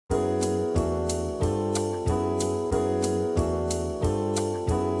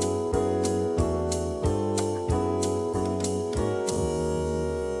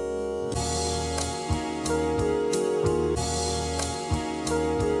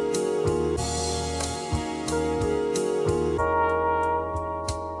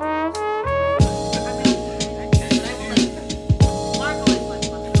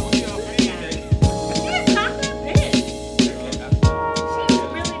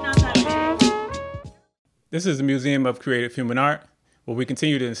This is the Museum of Creative Human Art, where we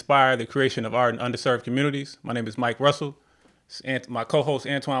continue to inspire the creation of art in underserved communities. My name is Mike Russell, and my co-host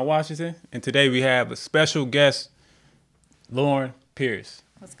Antoine Washington, and today we have a special guest, Lauren Pearce.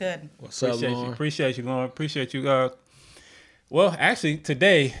 What's good? What's up, Lauren? Appreciate you, Lauren. Appreciate you. Well, actually,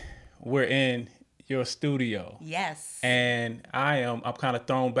 today we're in your studio. Yes. And I'm kind of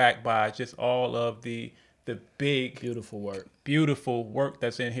thrown back by just all of the big, beautiful work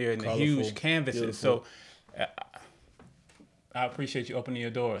that's in here and colorful, the huge canvases. Beautiful. So I appreciate you opening your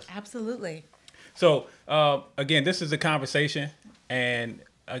doors. Absolutely. So again, this is a conversation, and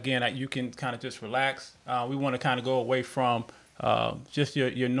again, you can kind of just relax. We want to kind of go away from just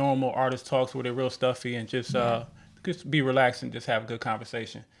your normal artist talks where they're real stuffy, and just be relaxed and just have a good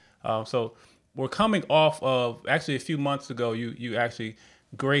conversation. So we're coming off of, actually a few months ago, you actually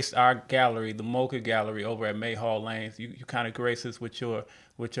graced our gallery, the Mocha Gallery over at Mayhall Lanes. You kind of graced us with your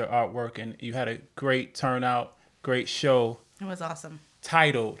artwork, and you had a great turnout, great show. It was awesome.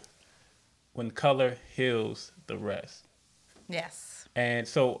 Titled "When Color Heals the Rest." Yes. And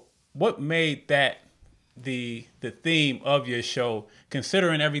so what made that the theme of your show,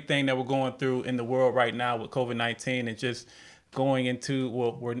 considering everything that we're going through in the world right now with COVID-19 and just going into,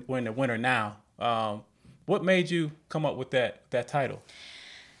 well, we're in the winter now. What made you come up with that title?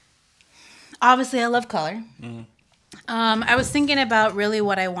 Obviously, I love color. Mm-hmm. I was thinking about really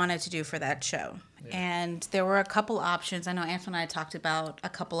what I wanted to do for that show. Yeah. And there were a couple options. I know Anthony and I talked about a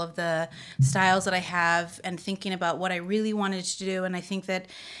couple of the styles that I have and thinking about what I really wanted to do. And I think that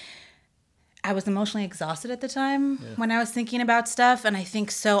I was emotionally exhausted at the time when I was thinking about stuff. And I think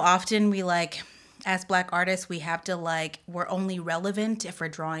so often we as Black artists, we have to we're only relevant if we're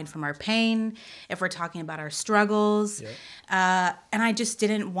drawing from our pain, if we're talking about our struggles. Yeah. And I just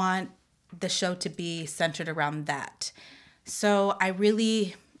didn't want the show to be centered around that. So I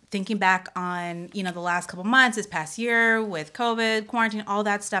really, thinking back on, the last couple months, this past year with COVID, quarantine, all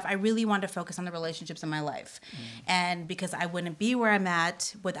that stuff, I really wanted to focus on the relationships in my life. And because I wouldn't be where I'm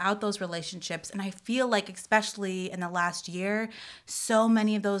at without those relationships. And I feel like, especially in the last year, so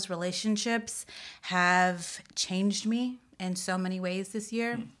many of those relationships have changed me in so many ways this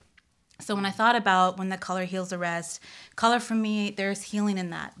year. So when I thought about when the color heals the rest, color for me, there's healing in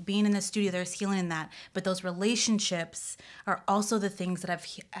that. Being in the studio, there's healing in that. But those relationships are also the things that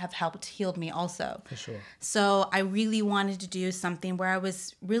have helped heal me also. For sure. So I really wanted to do something where I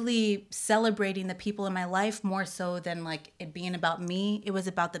was really celebrating the people in my life more so than it being about me. It was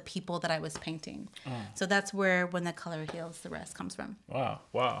about the people that I was painting. So that's where when the color heals the rest comes from.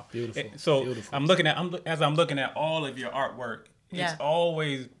 Wow. Beautiful. Beautiful. I'm looking at all of your artwork. It's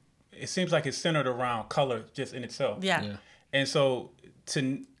always, it seems like it's centered around color just in itself. Yeah. And so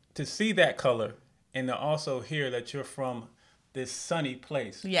to see that color and to also hear that you're from this sunny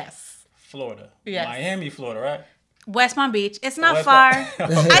place. Yes. Florida. Yes. Miami, Florida, right? West Palm Beach. It's not far.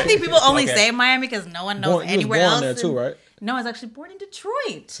 I think people only say Miami because no one knows anywhere else. You was born there too, right? No, I was actually born in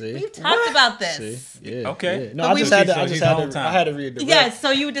Detroit. See? We've talked about this. See? Yeah. Okay. Yeah. No, I had to redirect. Yeah,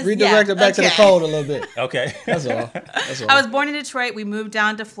 so you just redirect it back to the code a little bit. Okay. That's all. I was born in Detroit. We moved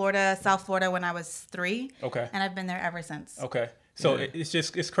down to Florida, South Florida, when I was 3. Okay. And I've been there ever since. Okay. So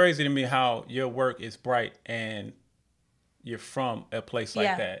it's crazy to me how your work is bright and you're from a place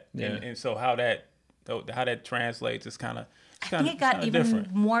like that. Yeah. And so how that translates is kind of, I think it got even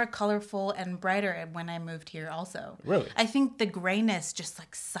different. More colorful and brighter when I moved here also. Really? I think the grayness just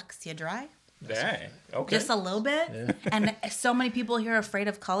sucks you dry. Dang. Okay. Just a little bit. Yeah. And so many people here are afraid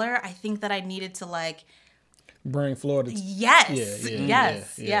of color. I think that I needed to bring Florida. Yes.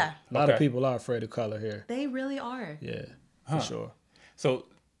 Yeah. A lot of people are afraid of color here. They really are. Yeah, for sure. So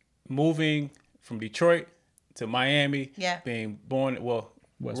moving from Detroit to Miami, being born,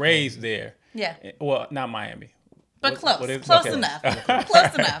 raised there. Yeah. Well, not Miami. But close enough.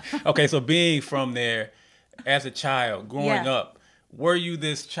 Close enough. Okay, so being from there as a child, growing up, were you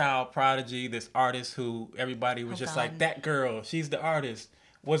this child prodigy, this artist who everybody was just like, that girl, she's the artist?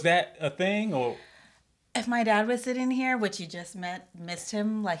 Was that a thing? Or if my dad was sitting here, which you just missed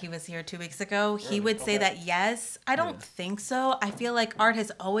him, he was here 2 weeks ago, he would say that yes. I don't think so. I feel like art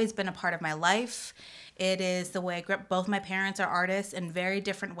has always been a part of my life. It is the way I grew up. Both my parents are artists in very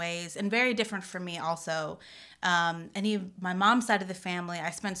different ways and very different for me also. My mom's side of the family,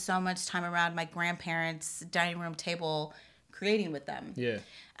 I spent so much time around my grandparents' dining room table creating with them. Yeah.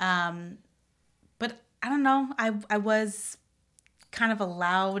 But I don't know. I was kind of a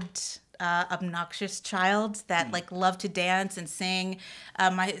loud, obnoxious child that loved to dance and sing.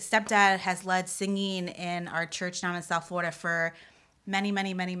 My stepdad has led singing in our church down in South Florida for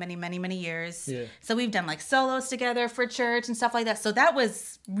many years. Yeah. So we've done like solos together for church and stuff like that. So that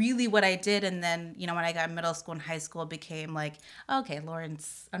was really what I did. And then, you know, when I got in middle school and high school, it became like, okay,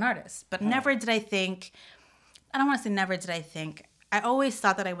 Lauren's an artist. But never did I think, I don't want to say never did I think, I always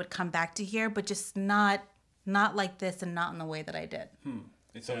thought that I would come back to here, but just not like this and not in the way that I did. And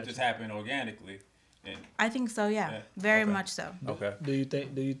so it just happened organically. And I think so, yeah. Very much so. okay. Do you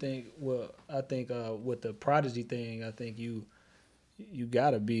think? Well, I think with the Prodigy thing, I think you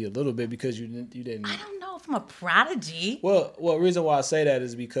gotta be a little bit because you didn't. I don't know if I'm a prodigy. Well, the reason why I say that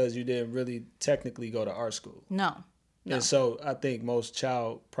is because you didn't really technically go to art school. No. And so I think most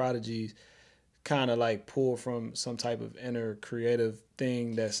child prodigies kind of like pull from some type of inner creative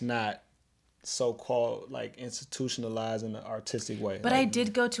thing that's not so-called like institutionalized in the artistic way. But I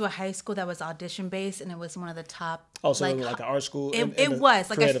did go to a high school that was audition based, and it was one of the top. Oh, so it was like an art school? It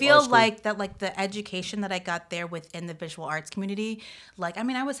was. Like, I feel like that, like, the education that I got there within the visual arts community, like, I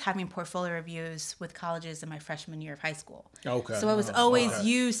mean, I was having portfolio reviews with colleges in my freshman year of high school. Okay. So I was always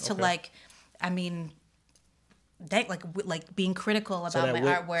used to, like, I mean, like being critical about my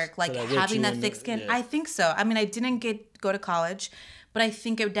artwork, like having that thick skin. I think so. I mean, I didn't go to college, but I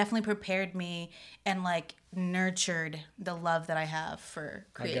think it definitely prepared me and like nurtured the love that I have for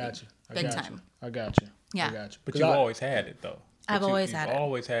creating. I got you. Yeah. I got you. But you always had it though. I've always had it. You've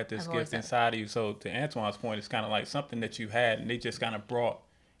always had this gift inside of you. So to Antoine's point, it's kind of like something that you had, and they just kind of brought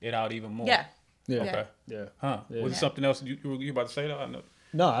it out even more. Yeah. Yeah. Okay. Yeah. Huh. Yeah. Was it something else you were about to say though? I know.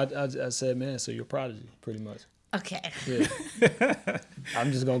 No, I said, man, so you're a prodigy, pretty much. Okay. Yeah.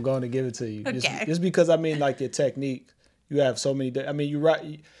 I'm just gonna go on and give it to you. Okay. Just because I mean, like your technique, you have so many. I mean,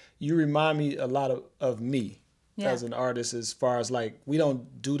 you remind me a lot of me as an artist. As far as like, we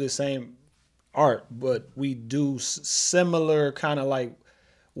don't do the same art, but we do similar kind of like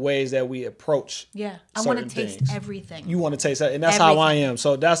ways that we approach. Yeah, I want to taste everything. You want to taste that, and that's how I am.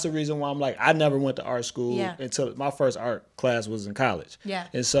 So that's the reason why I'm like, I never went to art school until my first art class was in college. Yeah,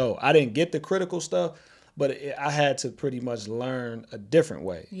 and so I didn't get the critical stuff, but I had to pretty much learn a different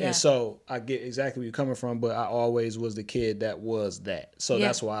way. Yeah. And so I get exactly where you're coming from, but I always was the kid that was that. So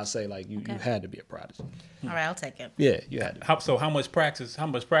that's why I say like you had to be a prodigy. All right, I'll take it. Yeah, you had to. So how much practice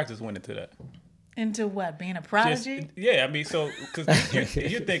went into that? Into what? Being a prodigy? I mean, so because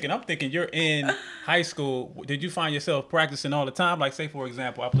I'm thinking you're in high school. Did you find yourself practicing all the time? Like, say for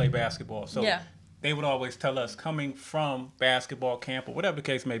example, I play basketball, so they would always tell us, coming from basketball camp or whatever the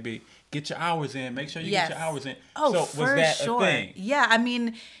case may be, get your hours in. Make sure you get your hours in. Oh, so for was that sure. a thing? Yeah, I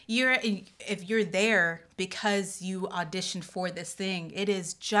mean, if you're there because you auditioned for this thing, it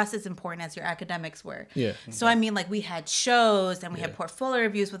is just as important as your academics were. Yeah. So I mean, like, we had shows and we had portfolio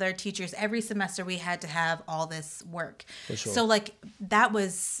reviews with our teachers. Every semester we had to have all this work. For sure. So like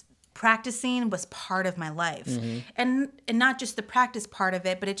practicing was part of my life. And not just the practice part of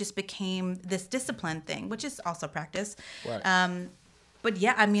it, but it just became this discipline thing, which is also practice. Right. But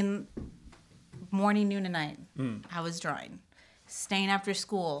yeah, I mean, morning, noon, and night, I was drawing. Staying after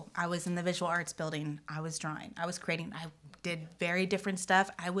school, I was in the visual arts building. I was drawing. I was creating. I did very different stuff.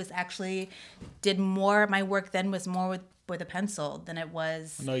 I was actually did more. My work then was more with a pencil than it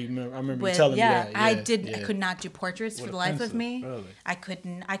was. No, I remember you telling me that. Yeah, I could not do portraits for the life of me. Really?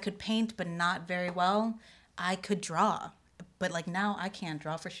 I could paint, but not very well. I could draw, but like now I can't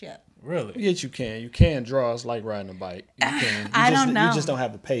draw for shit. Really? Yes, you can. You can draw. It's like riding a bike. You can. I don't know. You just don't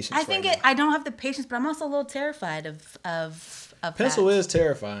have the patience. I think I don't have the patience, but I'm also a little terrified of pencil that. is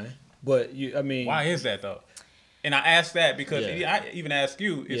terrifying, but I mean, why is that though? And I ask that because I even ask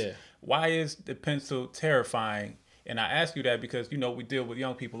you, why is the pencil terrifying? And I ask you that because, we deal with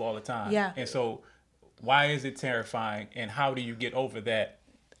young people all the time. Yeah. And so why is it terrifying, and how do you get over that?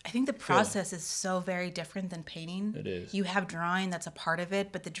 I think the process is so very different than painting. It is. You have drawing, that's a part of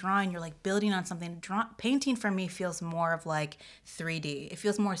it, but the drawing, you're like building on something. Painting for me feels more of like 3D. It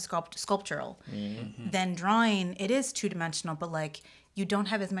feels more sculptural than drawing. It is two-dimensional, but like you don't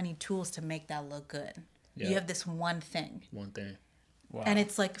have as many tools to make that look good. Yeah. You have this one thing. Wow. And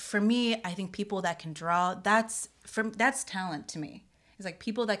it's like, for me, I think people that can draw, that's talent to me. It's like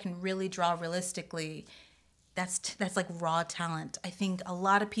people that can really draw realistically. That's like raw talent. I think a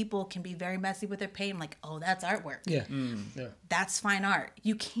lot of people can be very messy with their paint. Like, oh, that's artwork. Yeah. That's fine art.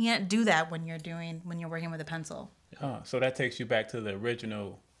 You can't do that when you're working with a pencil. So that takes you back to the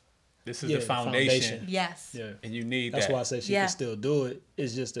original. This is the foundation. Yes. Yeah. And you need That's that. why I say she can still do it.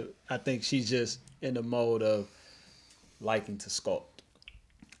 It's just I think she's just in the mode of liking to sculpt.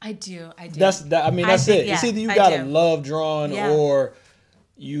 I do. That's it. It's either you gotta love drawing or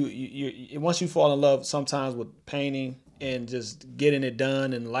you once you fall in love sometimes with painting and just getting it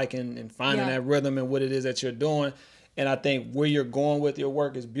done and liking and finding that rhythm and what it is that you're doing, And I think where you're going with your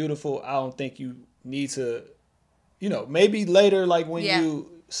work is beautiful. I don't think you need to, maybe later, like when you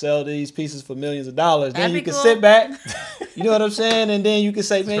sell these pieces for millions of dollars, then you can sit back, you know what I'm saying? And then you can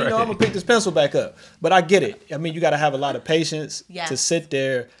say, man, I'm going to pick this pencil back up. But I get it. I mean, you got to have a lot of patience to sit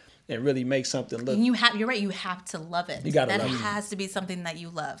there and really make something look. And you're right. You have to love it. You gotta love it. That has to be something that you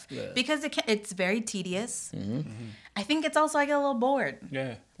love because it's very tedious. Mm-hmm. I think it's also I get a little bored.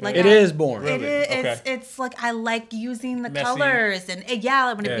 Yeah, like it is boring. It is. Okay. It's like I like using the colors and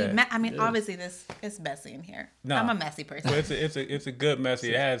when it be. I mean, obviously this is messy in here. No, I'm a messy person. So it's a good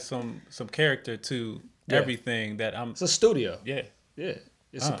messy. It has some character to everything that I'm. It's a studio. Yeah. Yeah.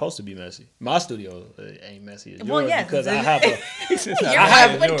 It's supposed to be messy. My studio ain't messy as yours because I have a.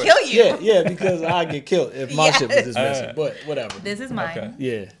 Would kill you. Yeah, because I get killed if my shit was this messy. But whatever. This is mine. Okay.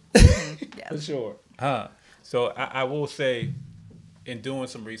 Yeah, for sure. So I will say, in doing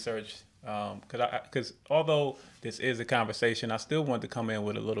some research, because although this is a conversation, I still want to come in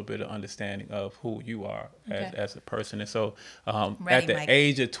with a little bit of understanding of who you are as a person. And so, at the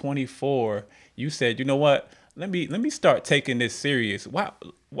age of 24, you said, you know what? Let me start taking this serious.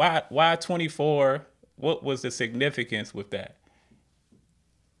 Why 24? What was the significance with that?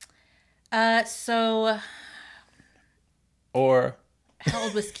 How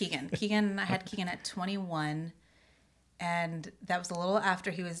old was Keegan? I had Keegan at 21, and that was a little after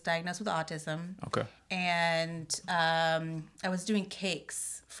he was diagnosed with autism. Okay. And I was doing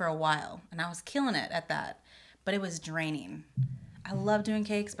cakes for a while, and I was killing it at that, but it was draining. I love doing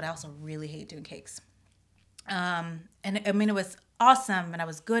cakes, but I also really hate doing cakes. And I mean, it was awesome and I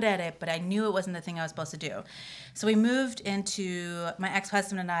was good at it, but I knew it wasn't the thing I was supposed to do. So we moved into, my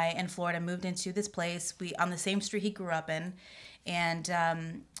ex-husband and I in Florida moved into this place on the same street he grew up in. And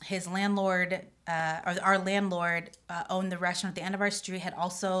his landlord, or our landlord, owned the restaurant at the end of our street, had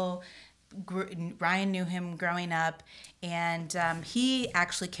also, Ryan knew him growing up. And he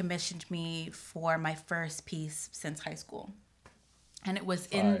actually commissioned me for my first piece since high school. And it was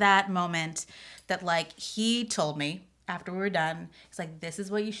in that moment that, like, he told me after we were done, he's like, this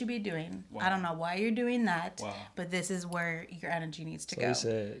is what you should be doing. Wow. I don't know why you're doing that, but this is where your energy needs to go. He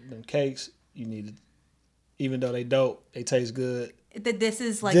said, them cakes, you need to, even though they dope, they taste good. This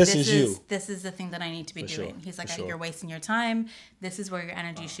is the thing that I need to be doing. He's like, you're wasting your time. This is where your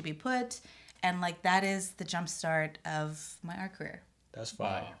energy should be put. And, like, that is the jumpstart of my art career. That's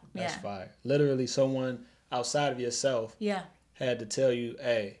fire. That's fire. Literally someone outside of yourself. Yeah. Had to tell you,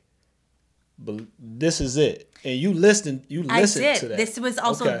 hey, but this is it. And you listened to that. This was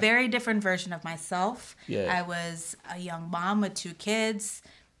also a very different version of myself. Yeah. I was a young mom with 2 kids,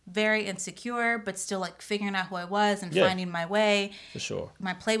 very insecure, but still like figuring out who I was and finding my way. For sure.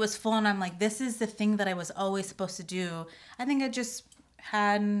 My plate was full and I'm like, this is the thing that I was always supposed to do. I think I just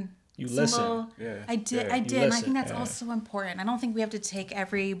had... You listen. I did. And I think that's also important. I don't think we have to take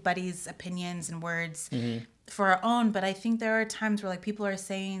everybody's opinions and words for our own, but I think there are times where like people are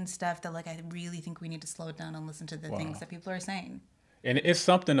saying stuff that like I really think we need to slow down and listen to the things that people are saying. And it's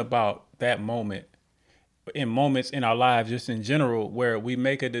something about that moment, in moments in our lives, just in general, where we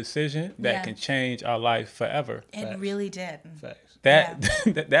make a decision that can change our life forever. It really did. Facts.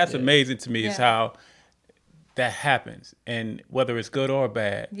 That's amazing to me is how that happens, and whether it's good or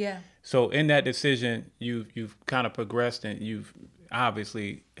bad. Yeah. So in that decision, you've kind of progressed, and you've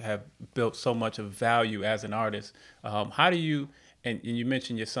obviously have built so much of value as an artist. How do you, and you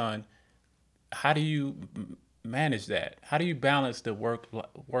mentioned your son, how do you manage that? How do you balance the work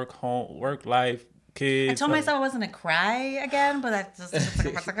life, kids? I told myself I wasn't gonna cry again, but that's just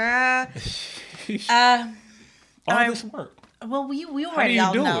all this work. Well, we already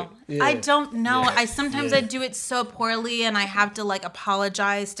all know. Yeah. I don't know. I sometimes I do it so poorly, and I have to like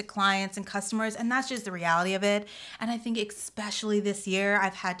apologize to clients and customers, and that's just the reality of it. And I think especially this year,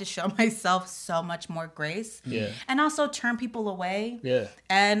 I've had to show myself so much more grace, and also turn people away. Yeah.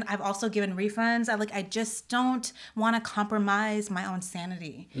 And I've also given refunds. I just don't want to compromise my own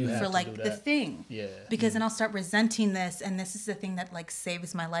sanity for like the thing. Yeah. Because then I'll start resenting this, and this is the thing that like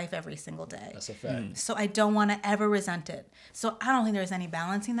saves my life every single day. That's a fact. So I don't want to ever resent it. So I don't think there's any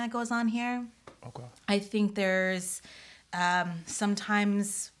balancing that goes on here. Okay. I think there's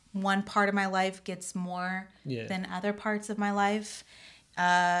sometimes one part of my life gets more than other parts of my life.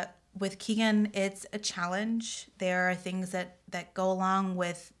 With Keegan, it's a challenge. There are things that go along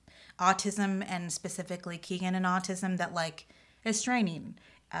with autism, and specifically Keegan and autism, that like is draining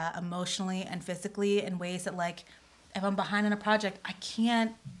emotionally and physically in ways that like if I'm behind on a project, I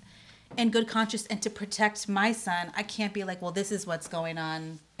can't, in good conscience, and to protect my son, I can't be like, well, this is what's going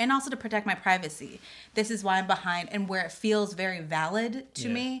on. And also to protect my privacy. This is why I'm behind. And where it feels very valid to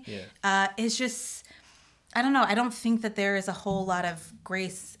me, it's just, I don't know. I don't think that there is a whole lot of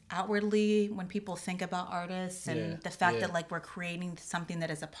grace outwardly when people think about artists and the fact that like we're creating something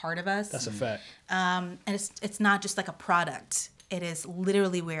that is a part of us. That's a fact. And it's not just like a product. It is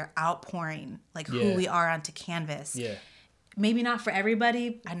literally we're outpouring like who we are onto canvas. Yeah. Maybe not for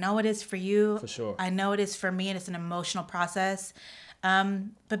everybody. I know it is for you. For sure. I know it is for me, and it's an emotional process.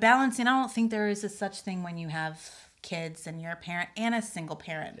 But balancing, I don't think there is a such thing when you have kids and you're a parent and a single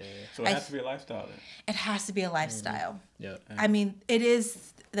parent. Yeah. So it has to be a lifestyle then. It has to be a lifestyle. Yeah. I mean, it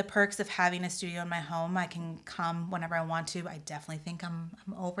is the perks of having a studio in my home. I can come whenever I want to. I definitely think I'm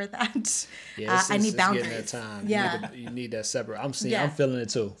over that. Yeah, I need boundaries. Getting that time. Yeah. You need that separate. I'm feeling it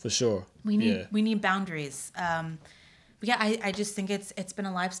too, for sure. We need boundaries. But yeah, I just think it's been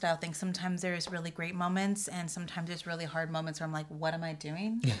a lifestyle thing. Sometimes there's really great moments, and sometimes there's really hard moments where I'm like, what am I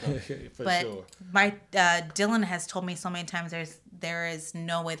doing? But sure. My Dylan has told me so many times there is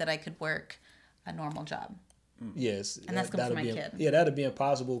no way that I could work a normal job. Yes, and that's comes from my kid. Yeah, that'd be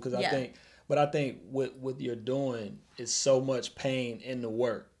impossible because I think what you're doing is so much pain in the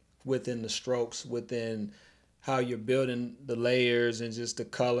work, within the strokes, within how you're building the layers and just the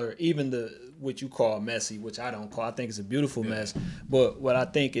color, even what you call messy, which I don't call. I think it's a beautiful mess. But what I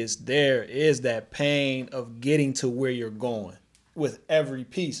think is that pain of getting to where you're going with every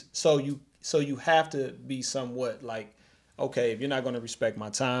piece. So you have to be somewhat like, okay, if you're not going to respect my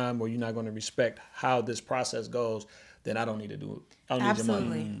time or you're not going to respect how this process goes, then I don't need to do it. I don't Absolutely. need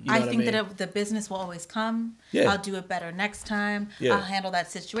your money. You know I what think mean? that the business will always come. Yeah. I'll do it better next time. Yeah. I'll handle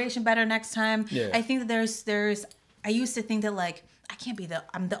that situation better next time. Yeah. I think that I used to think that like, I can't be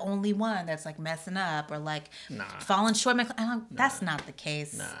I'm the only one that's like messing up or like falling short. That's not the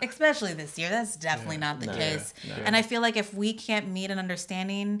case. Nah. Especially this year. That's definitely not the case. Nah. And I feel like if we can't meet an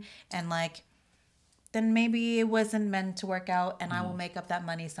understanding and like, then maybe it wasn't meant to work out, and I will make up that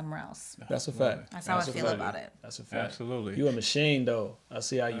money somewhere else. That's a fact. That's how I feel about it. That's a fact. Absolutely. You a machine though. I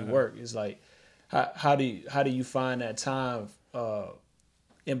see how you work. It's like, how do you find that time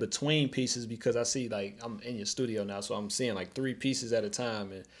in between pieces? Because I see like I'm in your studio now, so I'm seeing like 3 pieces at a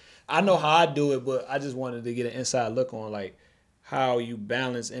time, and I know how I do it, but I just wanted to get an inside look on like how you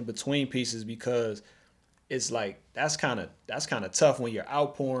balance in between pieces, because it's like that's kind of tough when you're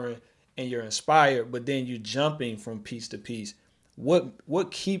outpouring and you're inspired, but then you're jumping from piece to piece. What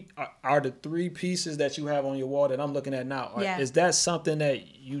are the 3 pieces that you have on your wall that I'm looking at now? Is that something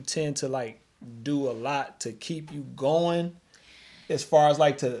that you tend to like do a lot to keep you going, as far as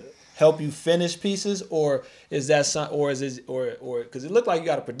like to help you finish pieces, or is that or is it or because it looked like you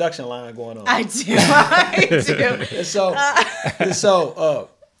got a production line going on? I do.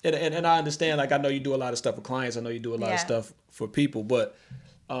 And I understand, like I know you do a lot of stuff for clients. I know you do a lot of stuff for people, but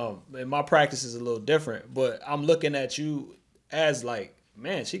and my practice is a little different, but I'm looking at you as like,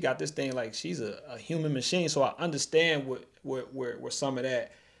 man, she got this thing like she's a human machine. So I understand where some of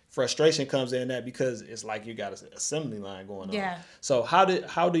that frustration comes in, that because it's like you got an assembly line going on. Yeah. So how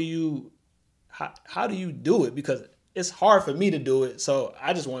do you do it? Because it's hard for me to do it. So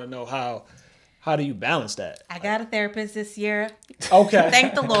I just want to know how do you balance that? I got a therapist this year. Okay.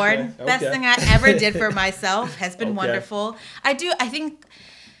 Thank the Lord. Okay. Best thing I ever did for myself. Has been wonderful. I think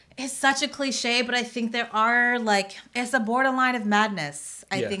it's such a cliche, but I think there are like, it's a borderline of madness.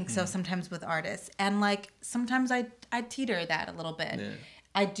 I think so sometimes with artists. And like, sometimes I teeter that a little bit. Yeah.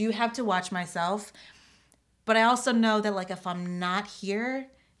 I do have to watch myself, but I also know that like, if I'm not here,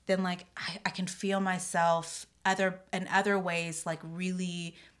 then like, I can feel myself in other ways, like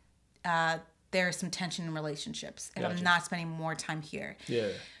really, there's some tension in relationships if I'm not spending more time here. Yeah.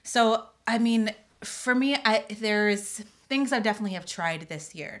 So, I mean, for me, there's things I definitely have tried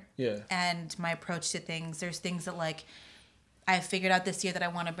this year. Yeah. And my approach to things, there's things that like I figured out this year that I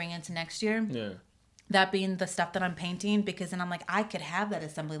want to bring into next year. Yeah. That being the stuff that I'm painting, because then I'm like, I could have that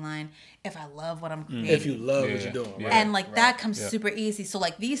assembly line if I love what I'm creating. If you love what you're doing. Right. And like that comes super easy. So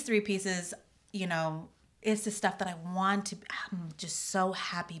like these 3 pieces, you know, it's the stuff that I want to. I'm just so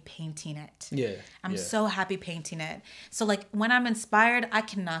happy painting it. Yeah. I'm so happy painting it. So like when I'm inspired, I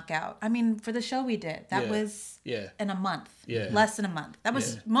can knock out. I mean, for the show we did, that was in a month. Yeah. Less than a month. That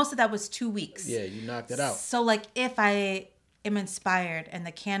was most of that was 2 weeks. Yeah, you knocked it out. So like if I am inspired and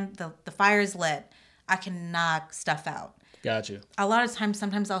the fire's lit, I can knock stuff out. Got you. A lot of times,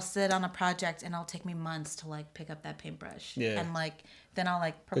 sometimes I'll sit on a project and it'll take me months to like pick up that paintbrush. Yeah. And like, then I'll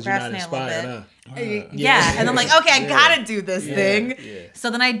like procrastinate a little bit. Yeah. And I'm like, okay, I gotta do this thing. Yeah. So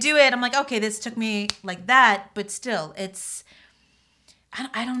then I do it. I'm like, okay, this took me like that, but still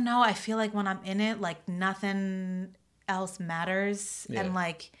I don't know. I feel like when I'm in it, like nothing else matters. Yeah. And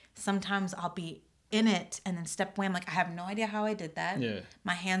like, sometimes I'll be in it and then step away. I'm like, I have no idea how I did that. Yeah.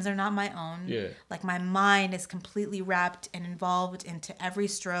 My hands are not my own. Yeah. Like my mind is completely wrapped and involved into every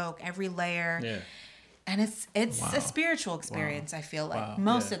stroke, every layer. Yeah. And it's a spiritual experience, I feel like,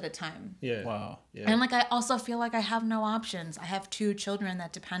 most of the time. Yeah. Wow. Yeah. And like I also feel like I have no options. I have 2 children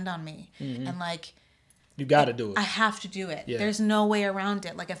that depend on me. And like You got to do it. I have to do it. Yeah. There's no way around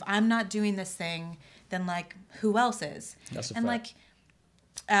it. Like if I'm not doing this thing, then like who else is? That's a and fact.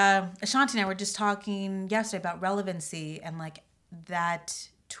 like Ashanti and I were just talking yesterday about relevancy and like that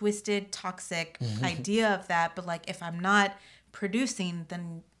twisted, toxic idea of that. But like if I'm not producing,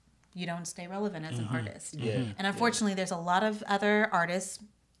 then you don't stay relevant as an artist. Yeah. And unfortunately, there's a lot of other artists,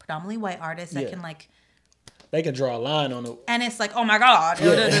 predominantly white artists, that can like. They can draw a line on it. And it's like, oh my God,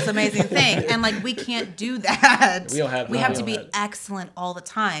 you'll do this amazing thing. And like, we can't do that. We don't have. We have to be excellent all the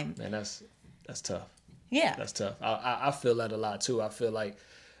time. Man, that's tough. Yeah. That's tough. I feel that a lot too. I feel like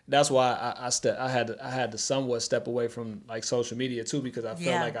that's why I had to somewhat step away from like social media too, because I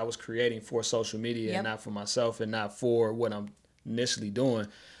felt like I was creating for social media and not for myself and not for what I'm initially doing,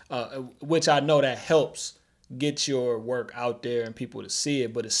 which I know that helps get your work out there and people to see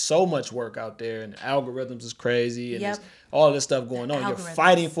it, but it's so much work out there and the algorithms is crazy and there's all of this stuff going on. You're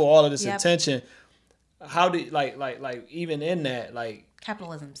fighting for all of this attention. How do you, like even in that, like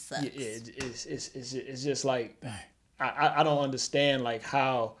capitalism sucks. It's just like I don't understand like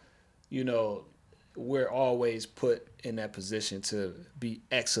how, you know, we're always put in that position to be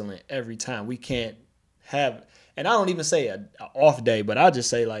excellent every time. We can't have, and I don't even say an off day, but I just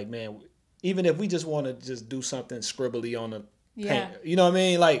say like, man, even if we just want to just do something scribbly on the paint, you know what I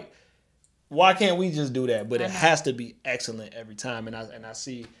mean? Like, why can't we just do that? But it has to be excellent every time. And I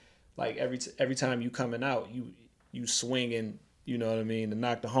see like every time you coming out, you swinging, you know what I mean, to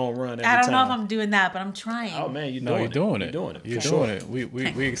knock the home run every time. I don't know if I'm doing that, but I'm trying. Oh man, you're doing it. You're doing it.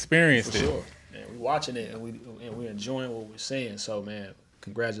 We experienced it. Sure. Man, we're watching it and we're enjoying what we're seeing. So man,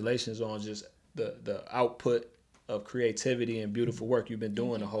 congratulations on just the output of creativity and beautiful work you've been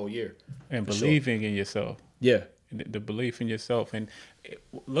doing the whole year. And believing in yourself. Yeah. The belief in yourself. And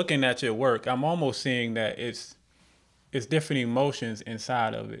looking at your work, I'm almost seeing that it's different emotions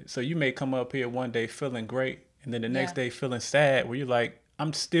inside of it. So you may come up here one day feeling great, and then the next day feeling sad, where you're like,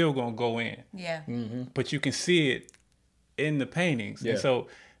 I'm still going to go in. Yeah. Mm-hmm. But you can see it in the paintings. Yeah. And so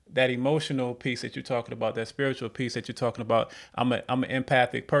that emotional piece that you're talking about, that spiritual piece that you're talking about, I'm an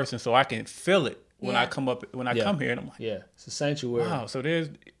empathic person, so I can feel it when I come here, and I'm like, it's a sanctuary. Wow. So there's,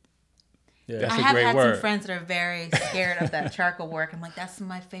 that's I a have great had word. some friends that are very scared of that charcoal work. I'm like, that's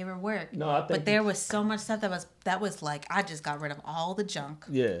my favorite work. No, I think, but there was so much stuff that was like, I just got rid of all the junk.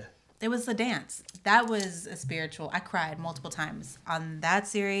 Yeah. It was a dance. That was a spiritual. I cried multiple times on that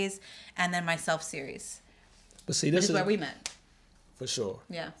series and then my self series. But see, this is where we met. For sure.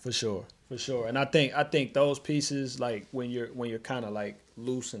 Yeah. For sure. And I think those pieces, like when you're kind of like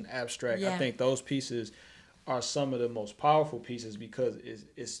loose and abstract, I think those pieces are some of the most powerful pieces because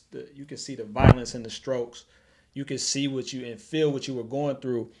you can see the violence in the strokes, you can see what you and feel what you were going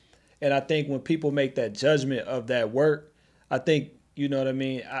through, and I think when people make that judgment of that work, I think, you know what I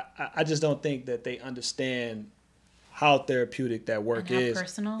mean, I just don't think that they understand how therapeutic that work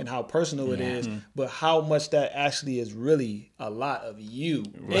is and how personal it is, but how much that actually is really a lot of you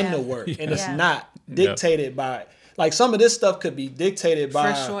in the work, and it's not dictated by, like, some of this stuff could be dictated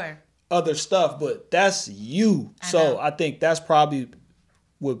by other stuff, but that's you. So I think that's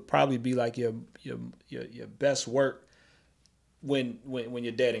would probably be like your best work when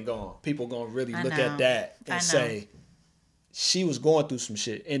you're dead and gone. People gonna really look at that and say, she was going through some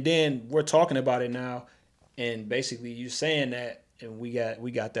shit, and then we're talking about it now. And basically, you saying that, and we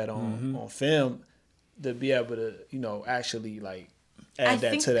got that on film to be able to, you know, actually like add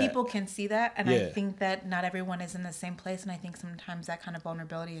that to that. I think people can see that, and I think that not everyone is in the same place, and I think sometimes that kind of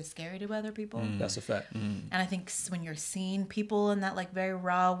vulnerability is scary to other people. That's a fact. And I think when you're seeing people in that like very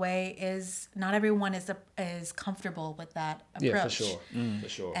raw way, is not everyone is comfortable with that approach. Yeah, for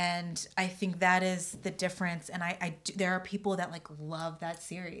sure. And I think that is the difference. And there are people that like love that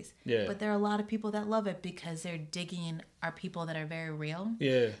series. Yeah. But there are a lot of people that love it because they're digging are people that are very real.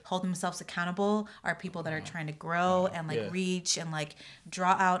 Yeah. Hold themselves accountable. Are people that are trying to grow and like reach and like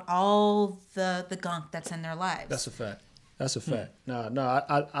draw out all the gunk that's in their lives. That's a fact. No,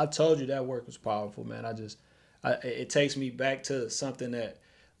 I told you that work was powerful, man. It takes me back to something that,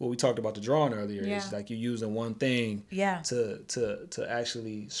 well, we talked about the drawing earlier. Yeah. It's like you're using one thing to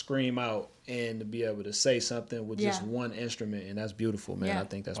actually scream out and to be able to say something with just one instrument, and that's beautiful, man. I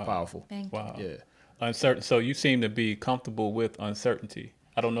think that's powerful. Thank you. Yeah. Uncertain. So you seem to be comfortable with uncertainty.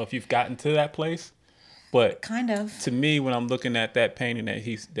 I don't know if you've gotten to that place. But kind of. to me, when I'm looking at that painting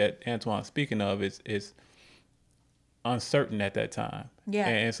that Antoine's speaking of, is uncertain at that time. Yeah.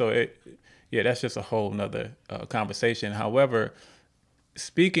 And so that's just a whole nother conversation. However,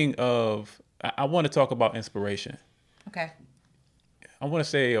 speaking of, I want to talk about inspiration. Okay. I want to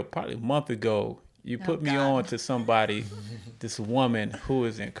say probably a month ago, you put me on to somebody, this woman who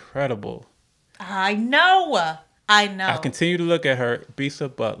is incredible. I know. I continue to look at her,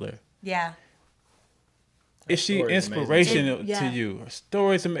 Bisa Butler. Yeah. Is she inspirational to you? Her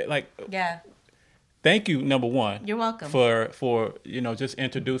stories, Yeah. Thank you, number one. You're welcome. For just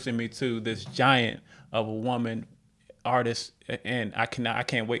introducing me to this giant of a woman artist, and I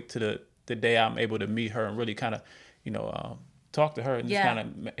can't wait to the day I'm able to meet her and really kind of talk to her in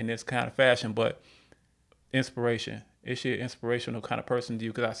this kind of fashion. But inspiration. Is she an inspirational kind of person to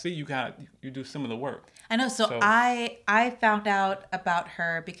you? Because I see you do similar work. I know. So I found out about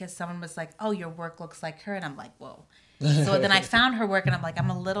her because someone was like, "Oh, your work looks like her," and I'm like, "Whoa." So then I found her work, and I'm like, I'm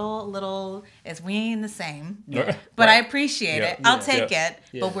a little, we ain't the same, but right. I appreciate it. I'll take it,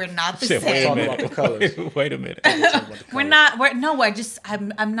 but we're not the same. Talk about the colors. Wait a minute. We're not.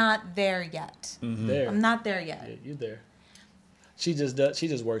 I'm not there yet. Mm-hmm. There. I'm not there yet. Yeah, you're there. She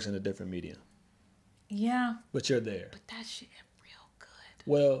just works in a different medium. Yeah. But you're there. But that shit real good.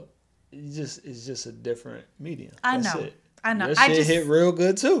 Well, it's just a different medium. I That's know. it. I know. Your shit hit real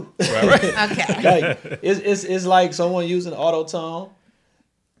good too. Right. Okay. Like it's like someone using auto-tone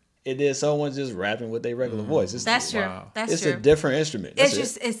and then someone just rapping with their regular voice. That's true. Wow. It's a different instrument.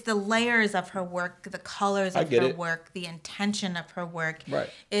 It's the layers of her work, the colors of her work, the intention of her work. Right.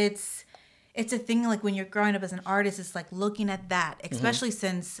 It's a thing like when you're growing up as an artist, it's like looking at that, especially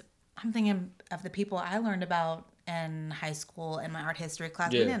since I'm thinking of the people I learned about in high school in my art history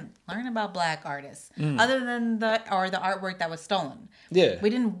class. We didn't learn about Black artists other than the artwork that was stolen. Yeah. We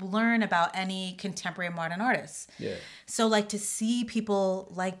didn't learn about any contemporary modern artists. Yeah. So like to see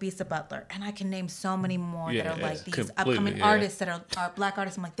people like Bisa Butler, and I can name so many more that are like these upcoming artists that are Black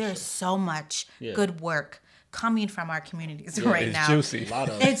artists. I'm like, there's so much good work coming from our communities right now. It's juicy.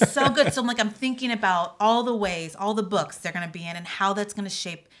 It's so good. So I'm thinking about all the ways, all the books they're going to be in, and how that's going to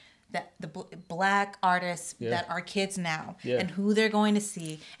shape the Black artists that are kids now, and who they're going to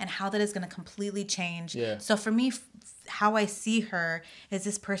see, and how that is going to completely change. Yeah. So for me, how I see her is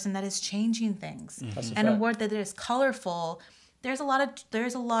this person that is changing things, and a word that is colorful. There's a lot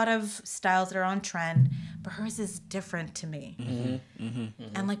of styles that are on trend, but hers is different to me.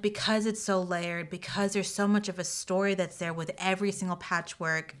 And because it's so layered, because there's so much of a story that's there with every single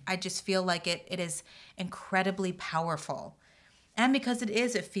patchwork, I just feel like it is incredibly powerful. And because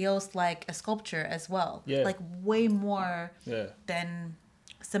it feels like a sculpture as well. Yeah. Like way more than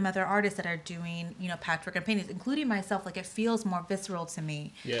some other artists that are doing, patchwork and paintings, including myself. Like it feels more visceral to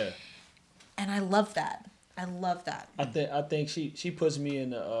me. Yeah. And I love that. I think she puts me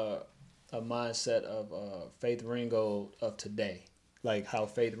in a mindset of Faith Ringold of today. Like how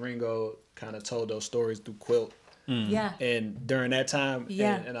Faith Ringold kind of told those stories through quilt. Yeah. And during that time,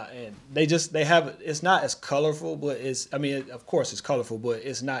 and they have, it's not as colorful, but of course it's colorful, but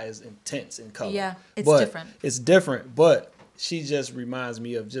it's not as intense in color. Yeah, it's different. It's different, but she just reminds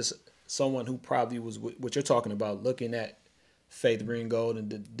me of just someone who probably was what you're talking about, looking at Faith Ringold and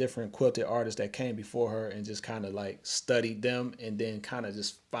the different quilted artists that came before her and just kind of like studied them and then kind of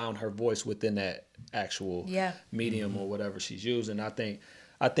just found her voice within that actual medium or whatever she's using. I think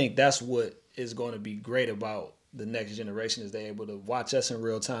that's what is going to be great about the next generation is they're able to watch us in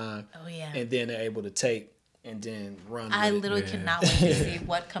real time. Oh yeah. And then they're able to take and then run. I literally cannot wait to see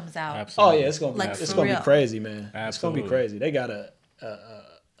what comes out. Absolutely. Oh yeah, it's gonna be crazy, man. Absolutely. It's gonna be crazy. They got a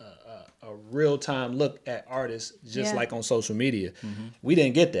real time look at artists just like on social media. We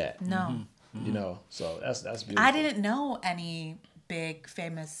didn't get that. No. So that's beautiful. I didn't know any big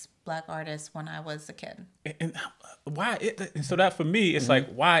famous Black artists when I was a kid. And why? So that for me, it's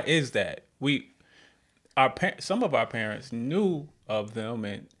like, why is that? Some of our parents knew of them,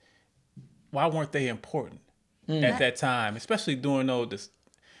 and why weren't they important at that time? Especially during those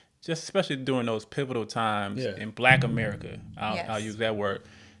pivotal times in Black America. I'll use that word.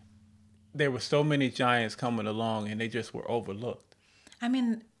 There were so many giants coming along, and they just were overlooked. I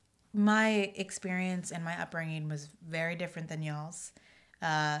mean, my experience and my upbringing was very different than y'all's.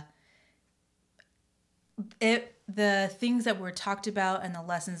 The things that were talked about and the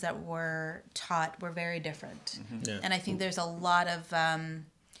lessons that were taught were very different. And I think there's a lot of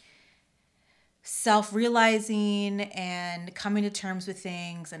self-realizing and coming to terms with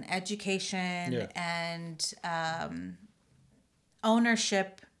things and education and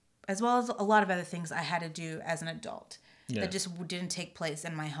ownership, as well as a lot of other things I had to do as an adult. that just didn't take place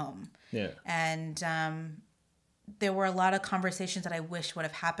in my home. Yeah. And there were a lot of conversations that I wish would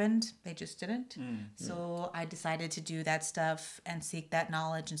have happened. They just didn't. So I decided to do that stuff and seek that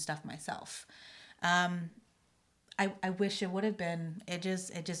knowledge and stuff myself. I wish it would have been. It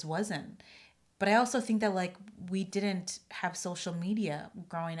just wasn't. But I also think that like we didn't have social media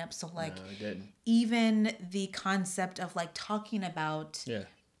growing up, so like even the concept of like talking about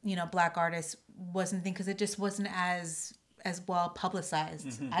Black artists wasn't thing because it just wasn't as well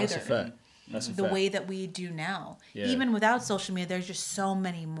publicized either. That's a fact. That's a the fact. way that we do now. Yeah. Even without social media, there's just so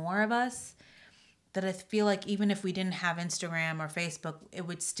many more of us that I feel like even if we didn't have Instagram or Facebook, it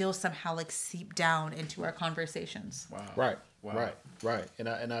would still somehow like seep down into our conversations. Right.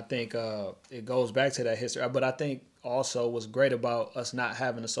 And I think it goes back to that history. But I think also what's great about us not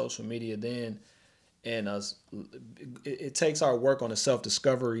having the social media then, and us, it takes our work on a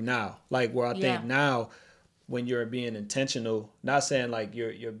self-discovery now. Like where I think now, when you're being intentional, not saying like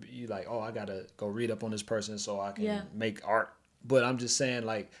you're like, oh, I gotta go read up on this person so I can make art. But I'm just saying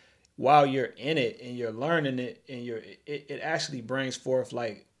like, while you're in it and you're learning it and it actually brings forth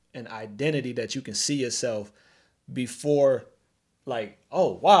like an identity that you can see yourself before, like,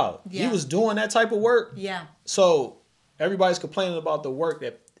 oh wow, he was doing that type of work. Yeah. So everybody's complaining about the work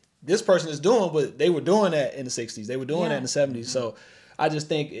that this person is doing, but they were doing that in the 60s. They were doing that in the 70s. So I just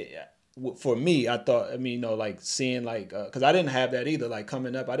think for me, I thought, like seeing like, because I didn't have that either. Like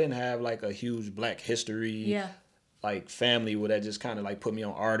coming up, I didn't have like a huge Black history like family where that just kind of like put me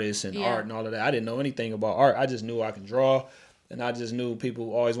on artists and art and all of that. I didn't know anything about art. I just knew I could draw, and I just knew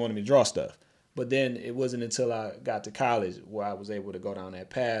people always wanted me to draw stuff. But then it wasn't until I got to college where I was able to go down that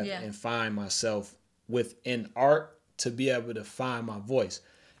path and find myself within art to be able to find my voice.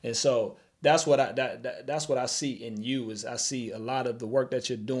 And so that's what I see in you. Is I see a lot of the work that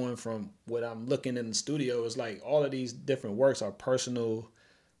you're doing from what I'm looking in the studio is like all of these different works are personal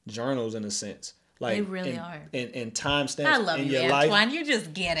journals in a sense. Like they really are. And timestamps in your life. Antoine, you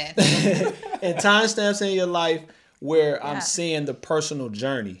just get it. And timestamps in your life where I'm seeing the personal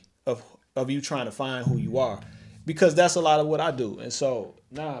journey of you trying to find who you are. Because that's a lot of what I do. And so,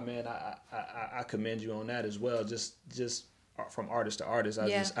 nah, man, I commend you on that as well. Just from artist to artist,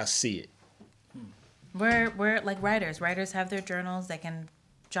 I see it. We're like writers. Writers have their journals. They can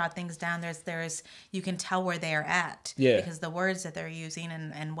jot things down. There's you can tell where they are at because the words that they're using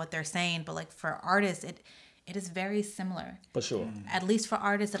and what they're saying. But like for artists, it is very similar. For sure. At least for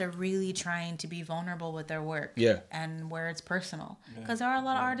artists that are really trying to be vulnerable with their work. Yeah. And where it's personal. Because there are a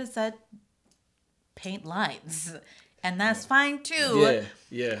lot of artists that paint lines. And that's fine too.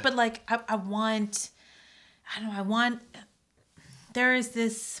 Yeah. But like I want there is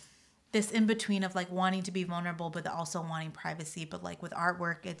this in between of like wanting to be vulnerable but also wanting privacy. But like with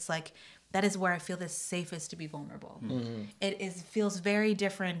artwork, it's like that is where I feel the safest to be vulnerable. Mm-hmm. It feels very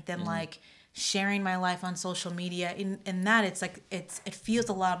different than like sharing my life on social media. In that it's like it feels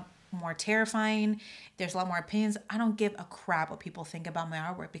a lot more terrifying. There's a lot more opinions. I don't give a crap what people think about my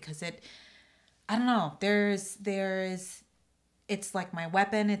artwork because I don't know. It's like my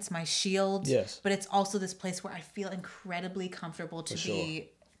weapon. It's my shield. Yes. But it's also this place where I feel incredibly comfortable to be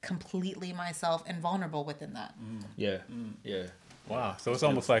completely myself and vulnerable within that. Yeah. Wow. So it's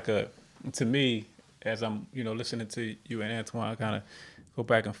almost like to me, as I'm, listening to you and Antoine kind of go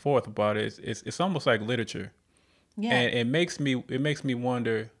back and forth about it, it's almost like literature. Yeah. And it makes me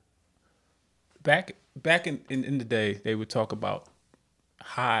wonder, back in the day, they would talk about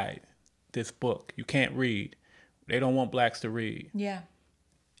hide this book. You can't read. They don't want blacks to read. Yeah.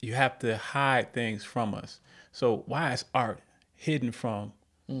 You have to hide things from us. So why is art hidden from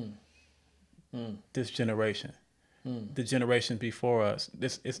this generation? The generation before us.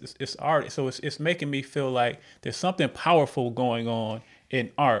 It's art. So it's making me feel like there's something powerful going on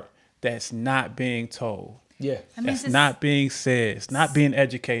in art that's not being told. Yeah. That's not being said. It's not being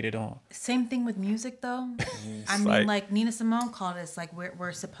educated on. Same thing with music, though. I mean, like Nina Simone called us, like we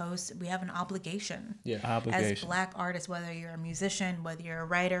have an obligation. Yeah. Obligation. As Black artists, whether you're a musician, whether you're a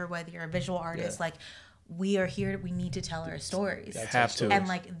writer, whether you're a visual artist, like we are here. We need to tell our stories. Have to. And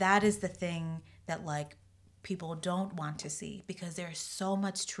like that is the thing that like people don't want to see because there's so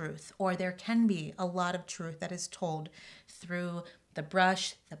much truth, or there can be a lot of truth that is told through the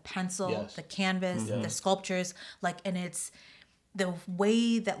brush, the pencil, the canvas, the sculptures, like, and it's the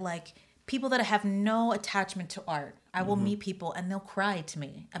way that like people that have no attachment to art, I will meet people and they'll cry to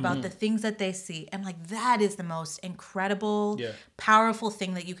me about the things that they see. And like, that is the most incredible, powerful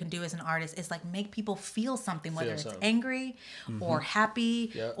thing that you can do as an artist is like make people feel something, whether it's angry or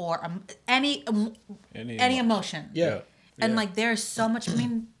happy or any emotion. Yeah. And like, there's so much, I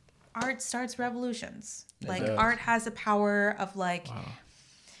mean, art starts revolutions. Like does. art has a power of like,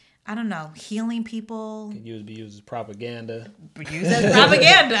 I don't know, healing people. Can be used as propaganda. Use as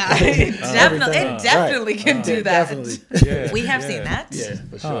propaganda. It definitely can do that. Definitely. Yeah, We have seen that. Yeah,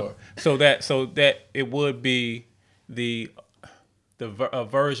 for sure. So that it would be the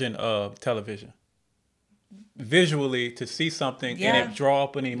version of television. Visually, to see something and it draw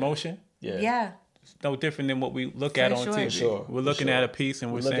up an emotion. Yeah. It's no different than what we look at on TV. Sure. We're looking at a piece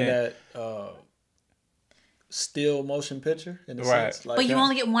and we're looking saying at still motion picture in the Right. sense. Like But you that.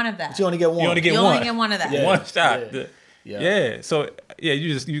 only get one of that. But you only get one. you only get You one. only get one of that. Yeah. One shot. Yeah. So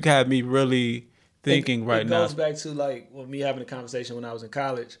you got me really thinking right now. It goes back to like when me having a conversation when I was in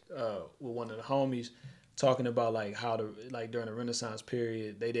college with one of the homies talking about like how during the Renaissance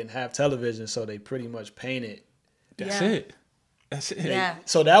period they didn't have television, so they pretty much painted. That's Yeah. it. That's it. Yeah.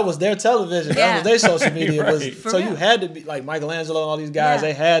 So that was their television. That was their social media. Right. Was, For so real. you had to be like Michelangelo and all these guys. Yeah.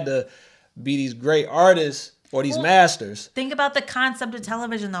 They had to be these great artists or these masters. Think about the concept of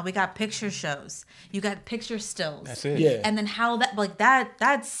television though. We got picture shows. You got picture stills. That's it. Yeah. And then how that like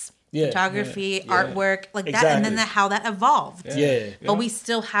that's photography, Yeah. artwork, like that, Exactly. and then how that evolved. Yeah. But we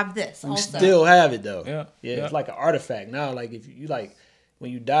still have this. We also. still have it though. Yeah. Yeah. It's like an artifact now. Like if you like when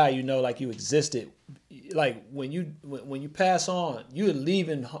you die, you know, like you existed. Like when you pass on, you're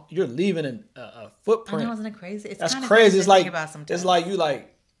leaving a footprint. I know, isn't it crazy? It's That's kind of crazy. It's like about sometimes. it's like you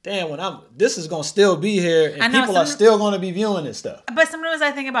like, damn, this is gonna still be here, and I know, people are still gonna be viewing this stuff. But sometimes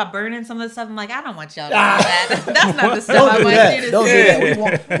I think about burning some of the stuff. I'm like, I don't want y'all to do that. That's not the stuff Don't I do want that. you to Don't see. do that. We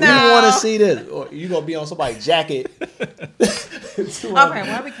want No. to see this. Or you gonna be on somebody's jacket. All right,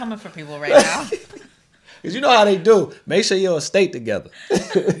 why are we coming for people right now? Because you know how they do. Make sure your estate together.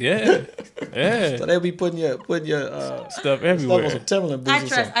 Yeah. So they'll be putting your Stuff stuff everywhere. on some Timberland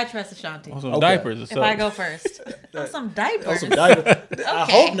boots. I trust Ashanti. On some Okay. diapers or If something. I go first, on some diapers. On some diapers. I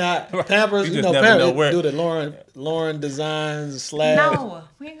hope not. Pampers, You you just know, never know Pampers where. do the Lauren Designs / No,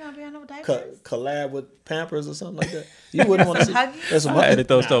 we ain't gonna be on no diapers. collab with Pampers or something like that. You wouldn't want to see. Huggies? There's some I had to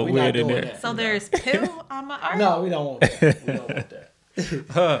throw stuff we not weird in doing there. that. So there's poo on my art. No, we don't want that. We don't want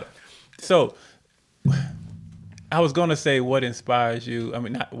that. So I was gonna say what inspires you. I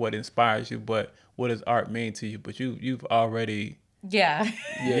mean, not what inspires you, but what does art mean to you? But you've already Yeah,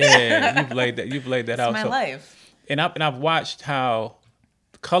 you've laid that out. my So- life. And I've watched how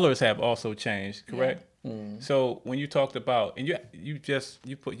colors have also changed. Correct. So when you talked about and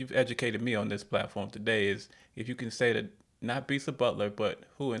you've educated me on this platform today is if you can say that not Bisa Butler but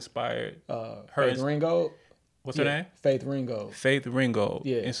who inspired her. Faith Ringo. What's her name? Faith Ringo. Faith Ringo.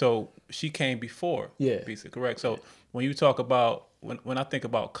 Yeah. And so she came before Yeah. Bisa, correct? So when you talk about when I think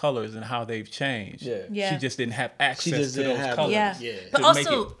about colors and how they've changed, Yeah. she just didn't have access just to didn't those have colors. Yeah, Yeah. but To make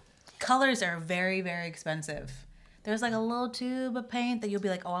also colors are very, very expensive. There's like a little tube of paint that you'll be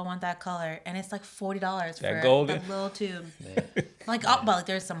like, oh, I want that color, and it's like $40 for That golden? a little tube. But like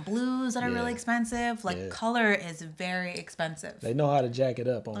there's some blues that are really expensive. Like color is very expensive. They know how to jack it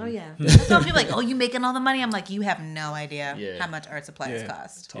up on Oh you. yeah. That's why people are like, oh, you making all the money? I'm like, you have no idea how much art supplies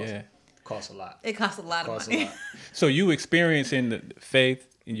cost. Yeah. Costs a lot. It costs a lot of Costs a money. lot. So you experiencing the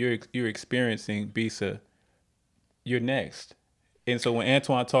Faith and you're experiencing Bisa, you're next. And so when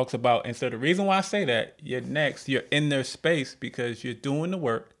Antoine talks about, and so the reason why I say that, you're next, you're in their space because you're doing the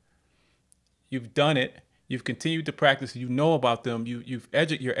work, you've done it, you've continued to practice, you know about them, you're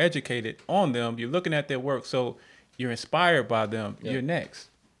educated on them, you're looking at their work, so you're inspired by them, you're next.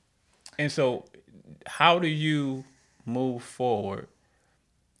 And so how do you move forward?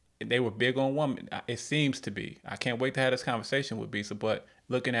 They were big on women. It seems to be. I can't wait to have this conversation with Bisa, but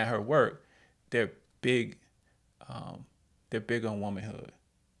looking at her work, they're big on womanhood.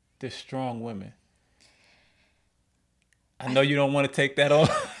 They're strong women. I know you don't want to take that on,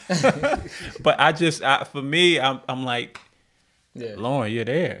 but for me, I'm like, Lauren, you're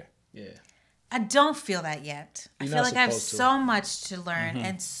there. Yeah. I don't feel that yet. I You're feel not like I have supposed to. so much to learn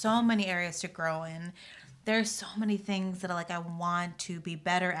and so many areas to grow in. There's so many things that I want to be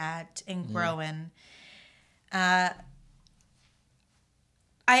better at and grow in. I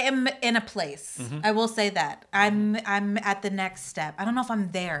am in a place. I will say that. I'm at the next step. I don't know if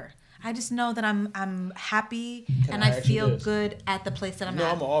I'm there. I just know that I'm happy and I I ask you feel this? good at the place that I'm No,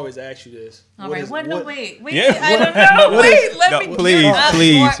 at. I'm gonna always ask you this. All right. Wait. Yeah. I don't know. Let me please, get up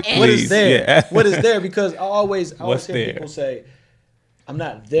please, more please. What is there? Yeah. What is there? Because I always What's hear there? people say, I'm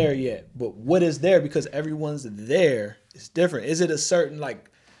not there yet. But what is there? Because everyone's there. It's different. Is it a certain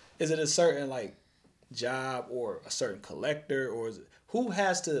job or a certain collector, or is it, who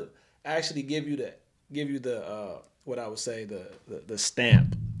has to actually give you the what I would say the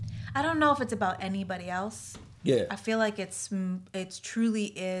stamp? I don't know if it's about anybody else. Yeah. I feel like it truly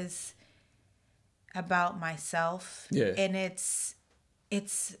is about myself. Yeah. And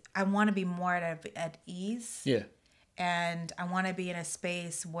I want to be more at ease. Yeah. And I want to be in a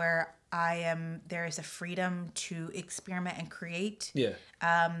space where there is a freedom to experiment and create. Yeah.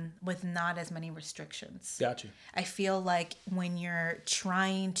 With not as many restrictions. Got you. I feel like when you're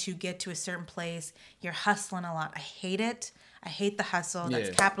trying to get to a certain place, you're hustling a lot. I hate it. I hate the hustle.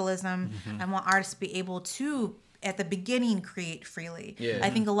 That's capitalism. I want artists to be able to, at the beginning, create freely. Yeah. I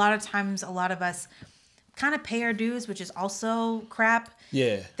think a lot of times, a lot of us kind of pay our dues, which is also crap.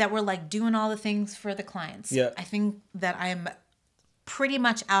 Yeah. That we're like doing all the things for the clients. Yeah. I think that I'm pretty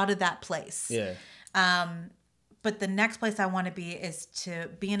much out of that place. Yeah. But the next place I want to be is to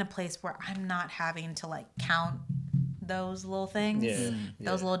be in a place where I'm not having to like count those little things,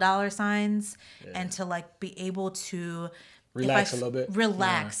 those little dollar signs, and to like be able to relax a little bit,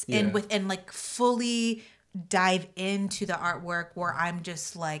 and like fully dive into the artwork where I'm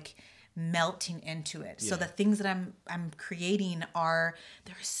just like melting into it. So the things that I'm creating there are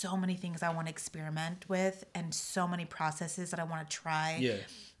so many things I want to experiment with and so many processes that I want to try. Yeah.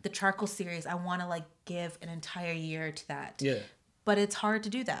 The charcoal series, I want to like give an entire year to that. Yeah. But it's hard to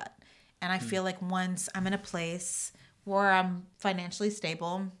do that. And I feel like once I'm in a place where I'm financially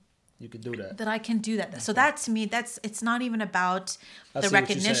stable, you can do that. That I can do that. So that to me, it's not even about the see what you're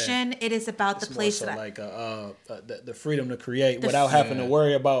recognition. It is about It's the place more so that like the freedom to create without having to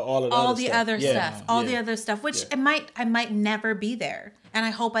worry about all of the other stuff. All the other stuff, which I might never be there, and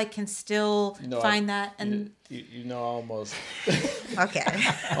I hope I can still find that. And I almost okay,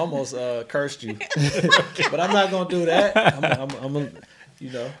 almost cursed you, but I'm not gonna do that. I'm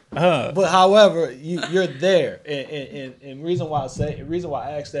But however, you're there, and reason why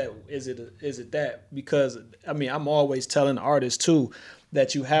I ask that is it that because I mean I'm always telling artists too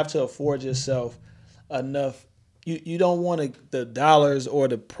that you have to afford yourself enough. You don't want the dollars or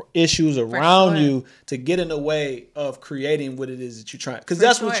the issues around you to get in the way of creating what it is that you're trying. Because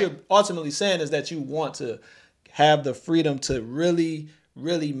that's what you're ultimately saying is that you want to have the freedom to really,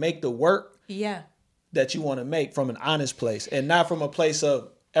 really make the work. Yeah. That you want to make from an honest place and not from a place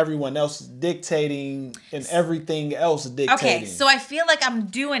of everyone else dictating and everything else dictating. Okay, so I feel like I'm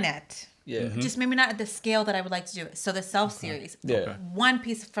doing it. Yeah. Mm-hmm. Just maybe not at the scale that I would like to do it. So the self-series. Yeah. One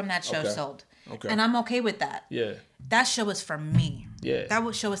piece from that show sold. Okay. And I'm okay with that. Yeah. That show was for me. Yeah.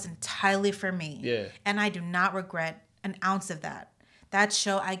 That show was entirely for me. Yeah. And I do not regret an ounce of that. That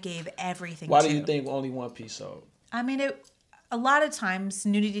show I gave everything to. Why do you think only one piece sold? I mean, a lot of times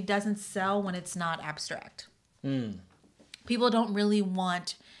nudity doesn't sell when it's not abstract. People don't really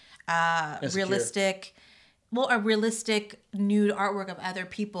want realistic nude artwork of other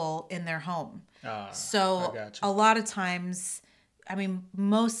people in their home. So a lot of times, I mean,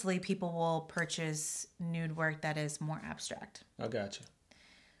 mostly people will purchase nude work that is more abstract. I got you.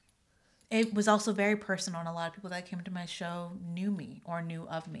 It was also very personal, and a lot of people that came to my show knew me or knew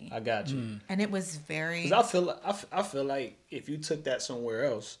of me. I got you. And it was very... Because I feel like if you took that somewhere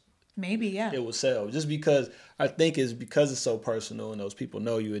else... Maybe, yeah. It would sell. Just because I think it's because it's so personal and those people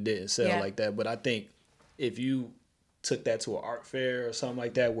know you, it didn't sell like that. But I think if you took that to an art fair or something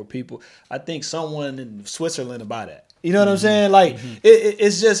like that where people... I think someone in Switzerland would buy that. You know what I'm saying? Like,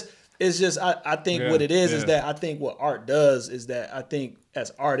 it's just... I think what it is that I think what art does is that I think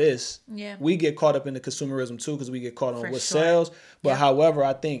as artists, we get caught up in the consumerism too because we get caught on what sells. But however,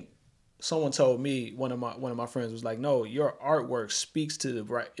 I think someone told me, one of my friends was like, no, your artwork speaks to the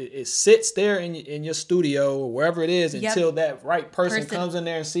right. It sits there in your studio or wherever it is until that right person comes in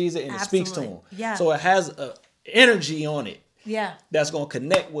there and sees it and it speaks to them. Yeah. So it has a energy on it. Yeah. That's gonna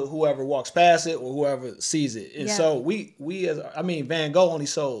connect with whoever walks past it or whoever sees it. And so we Van Gogh only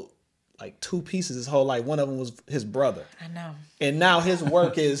sold like 2 pieces his whole life. One of them was his brother. I know. And now his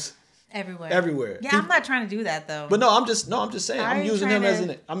work is everywhere. Yeah, I'm not trying to do that though. But I'm just saying I'm using him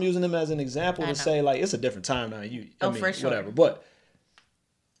as an example to say like it's a different time now. For sure. Whatever. But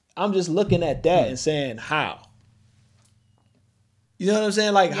I'm just looking at that and saying how. You know what I'm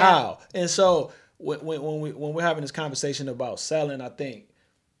saying? Like how. And so when we're having this conversation about selling, I think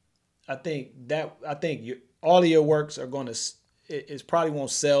all of your works are going to. It probably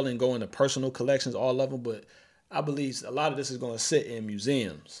won't sell and go into personal collections, all of them, but I believe a lot of this is going to sit in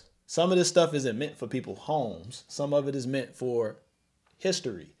museums. Some of this stuff isn't meant for people's homes. Some of it is meant for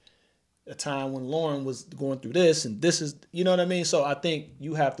history. A time when Lauren was going through this, and this is, you know what I mean? So I think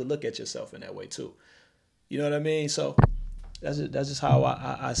you have to look at yourself in that way too. You know what I mean? So that's just how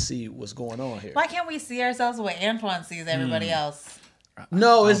I see what's going on here. Why can't we see ourselves the way Antoine sees everybody else?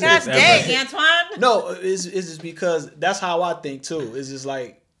 No, it's God dang, Antoine. No, it's just because that's how I think too. It's just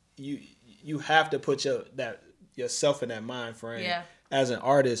like you have to put yourself in that mind frame Yeah. as an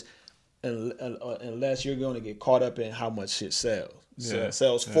artist, unless you're going to get caught up in how much shit sells.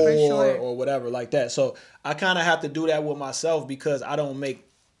 Sells for sure. or whatever like that. So I kind of have to do that with myself because I don't make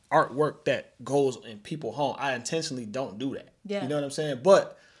artwork that goes in people's home. I intentionally don't do that. Yeah. You know what I'm saying?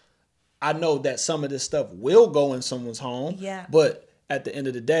 But I know that some of this stuff will go in someone's home. Yeah. But at the end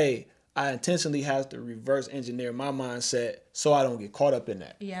of the day, I intentionally have to reverse engineer my mindset so I don't get caught up in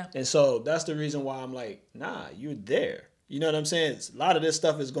that. Yeah. And so that's the reason why I'm like, nah, you're there. You know what I'm saying? A lot of this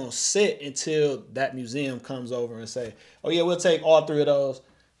stuff is going to sit until that museum comes over and say, oh, yeah, we'll take all 3 of those.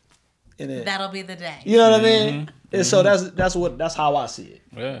 And then, That'll be the day. you know what I mean? And so that's how I see it.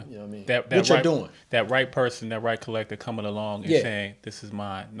 Yeah. You know what I mean? That what you're doing. That right person, that right collector coming along and saying, this is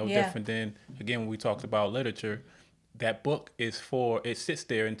mine. No different than, again, when we talked about literature, that book is it sits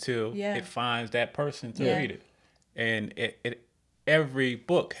there until it finds that person to read it. And every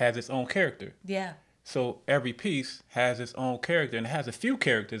book has its own character. Yeah. So every piece has its own character, and it has a few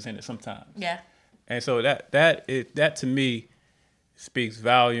characters in it sometimes. Yeah. And so that to me speaks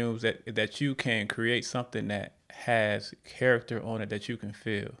volumes that you can create something that has character on it that you can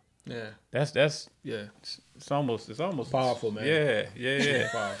feel. Yeah. That's it's almost powerful, man. Yeah.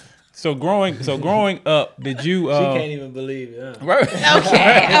 Powerful. So growing up, did you she can't even believe it. Huh? Right.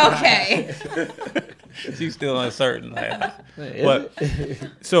 Okay. She's still uncertain. But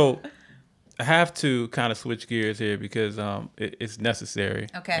so I have to kind of switch gears here because it's necessary.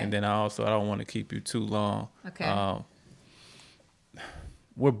 Okay. And then I don't want to keep you too long. Okay.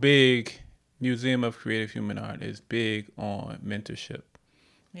 We're big. Museum of Creative Human Art is big on mentorship.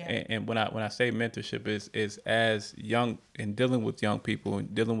 Yeah. And when I say mentorship is as young and dealing with young people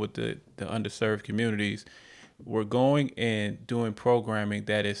and dealing with the underserved communities, we're going and doing programming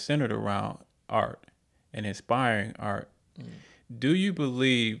that is centered around art and inspiring art. Mm. Do you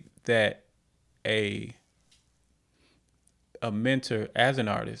believe that a mentor as an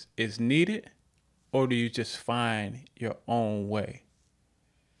artist is needed, or do you just find your own way?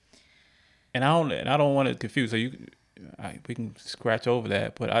 And I don't want to confuse. So we can scratch over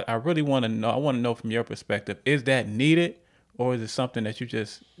that, but I really want to know. I want to know from your perspective: is that needed, or is it something that you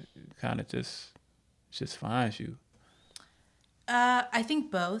just kind of just finds you? I think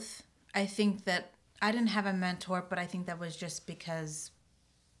both. I think that I didn't have a mentor, but I think that was just because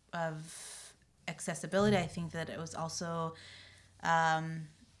of accessibility. I think that it was also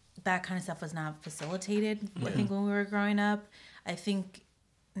that kind of stuff was not facilitated. Yeah. I think when we were growing up, I think.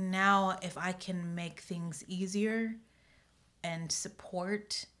 Now, if I can make things easier and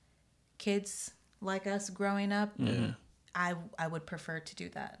support kids like us growing up, I would prefer to do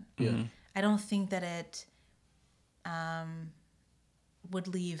that. Yeah. I don't think that it would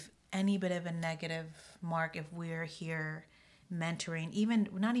leave any bit of a negative mark if we're here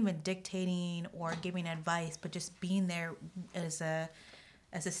mentoring, not even dictating or giving advice, but just being there as a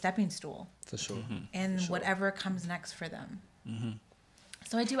stepping stool. For sure. And for sure. Whatever comes next for them. Mm-hmm.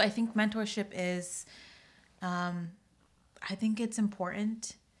 So I think mentorship is, I think it's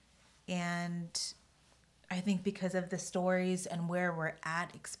important. And I think because of the stories and where we're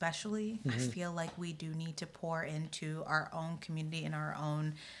at, especially, I feel like we do need to pour into our own community and our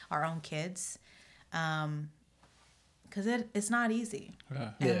own kids. Because it's not easy.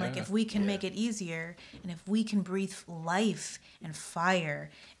 And if we can make it easier, and if we can breathe life and fire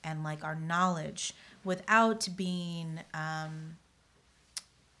and our knowledge without being,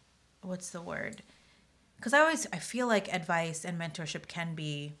 what's the word? Because I feel like advice and mentorship can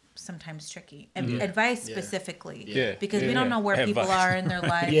be sometimes tricky. Advice specifically, because we don't know where people are in their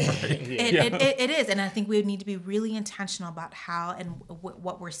life. It is, and I think we need to be really intentional about how and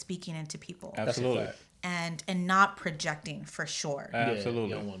what we're speaking into people. Absolutely. And not projecting, for sure. Absolutely.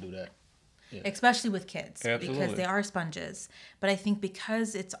 You don't want to do that. Yeah. Especially with kids. Absolutely. Because they are sponges. But I think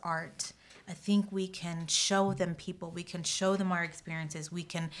because it's art, I think we can show them people. We can show them our experiences. We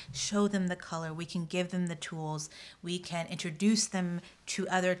can show them the color. We can give them the tools. We can introduce them to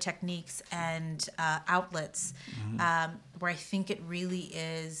other techniques and outlets where I think it really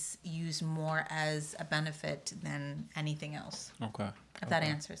is used more as a benefit than anything else. Okay. If that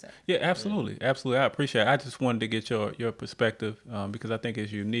answers it. Yeah, absolutely. Absolutely. I appreciate it. I just wanted to get your perspective because I think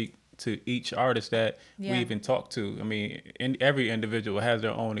it's unique to each artist that we even talk to. I mean, every individual has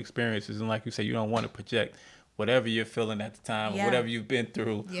their own experiences. And like you said, you don't want to project whatever you're feeling at the time, or whatever you've been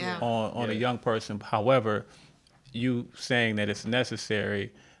through on a young person. However, you saying that it's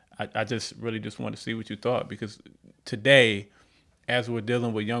necessary, I just really just want to see what you thought, because today, as we're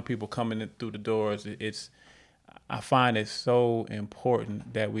dealing with young people coming in through the doors, it's I find it so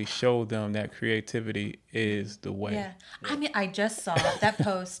important that we show them that creativity is the way. Yeah. I mean, I just saw that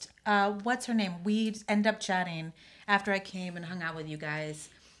post. What's her name? We ended up chatting after I came and hung out with you guys.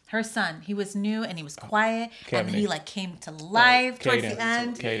 Her son, he was new and he was quiet, and then he like came to life towards the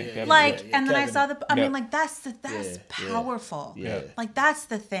end. Like, and then I saw I mean, like that's powerful. Yeah. Like that's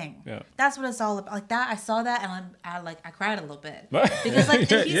the thing. Yeah. That's what it's all about. Like that, I saw that and I cried a little bit because like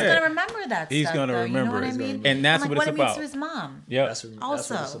he's gonna remember that. He's stuff, gonna though, remember you know it. what I mean? And that's like, what it's it means about. to his mom. Yeah, That's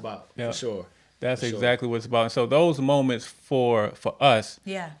what it's about, for sure. That's exactly what it's about. And so those moments for us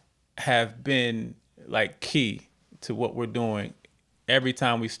have been like key to what we're doing every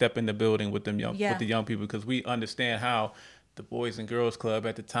time we step in the building with them with the young people, because we understand how the Boys and Girls Club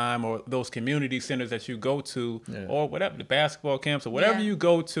at the time, or those community centers that you go to, or whatever, the basketball camps, or whatever you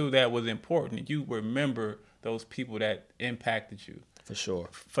go to that was important, you remember those people that impacted you for sure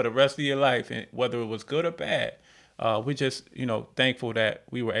for the rest of your life, and whether it was good or bad. We're just, thankful that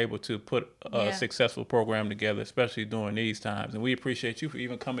we were able to put a successful program together, especially during these times. And we appreciate you for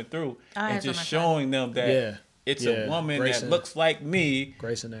even coming through and just showing them that it's a woman that looks like me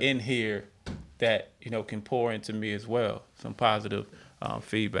in here that, can pour into me as well. Some positive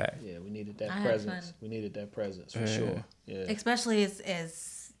feedback. Yeah, we needed that presence. We needed that presence for sure. Yeah. Especially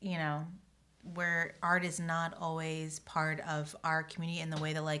as where art is not always part of our community in the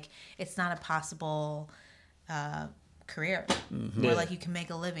way that like it's not a possible career where like you can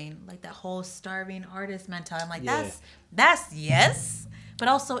make a living, like that whole starving artist mentality. I'm like that's yes, but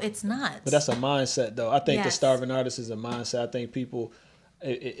also it's not. But that's a mindset though. I think the starving artist is a mindset. I think people,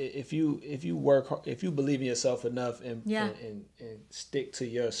 if you work hard, if you believe in yourself enough and stick to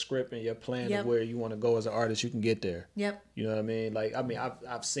your script and your plan of where you want to go as an artist, you can get there. You know what I mean? Like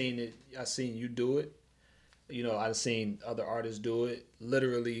I've seen it. I've seen you do it. I've seen other artists do it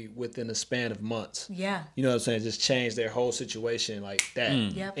literally within a span of months. Yeah. You know what I'm saying? Just change their whole situation like that.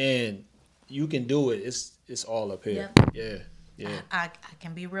 And you can do it. It's all up here. Yeah. I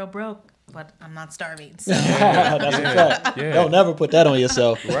can be real broke, but I'm not starving. So. That's a fact. Don't never put that on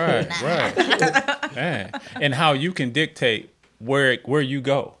yourself. Right. Man. And how you can dictate where you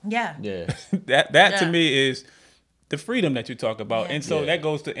go. Yeah. That to me is the freedom that you talk about. And so that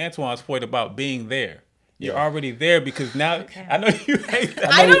goes to Antoine's point about being there. You're already there because now I know you hate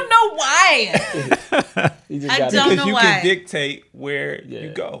that. I don't know why. I don't know why. Because you can dictate where you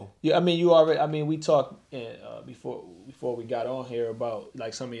go. Yeah, I mean, you already. I mean, we talked before we got on here about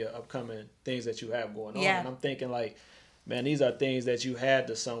like some of your upcoming things that you have going on, and I'm thinking like, man, these are things that you had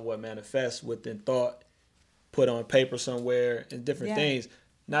to somewhat manifest within thought, put on paper somewhere, and different things.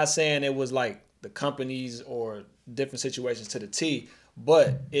 Not saying it was like the companies or different situations to the T,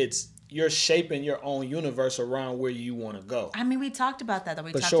 but you're shaping your own universe around where you want to go. I mean, we talked about that.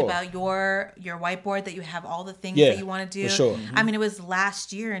 We talked about your whiteboard that you have all the things that you want to do. For sure. I mean, it was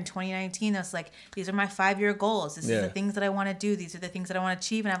last year in 2019. That's like, these are my 5-year goals. This is the things that I want to do. These are the things that I want to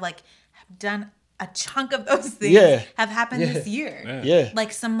achieve. And I've like done a chunk of those things have happened this year.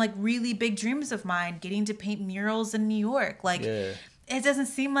 Like some like really big dreams of mine, getting to paint murals in New York. Like it doesn't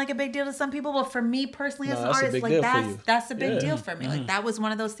seem like a big deal to some people, but for me personally as an artist, like that's a big deal for me. Like that was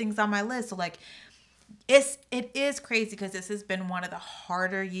one of those things on my list. So like it is crazy because this has been one of the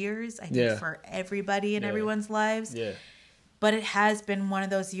harder years, I think, for everybody in everyone's lives. But it has been one of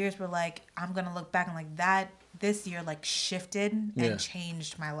those years where like I'm gonna look back and like this year like shifted and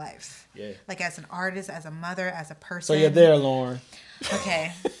changed my life. Like as an artist, as a mother, as a person. So you're there, Lauren.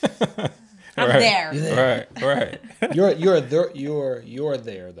 Okay. I'm there. Right. You're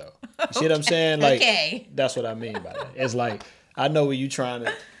there though. You see what I'm saying? Like that's what I mean by that. It's like I know where you trying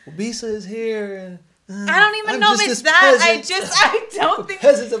to. Well, Bisa is here, and I don't even know if it's that. I don't think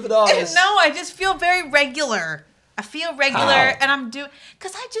peasants of it all. No, I just feel very regular. I feel regular, and I'm doing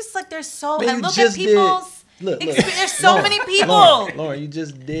because I just like there's so. Man, and look at people's. Look. There's so Lauren, many people. Lauren, you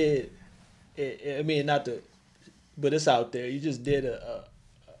just did. I mean, not to, but it's out there. You just did a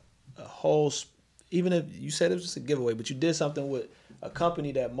whole, even if you said it was just a giveaway, but you did something with a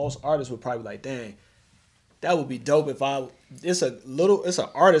company that most artists would probably like, dang, that would be dope if it's an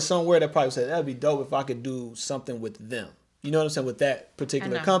artist somewhere that probably said that'd be dope if I could do something with them. You know what I'm saying? With that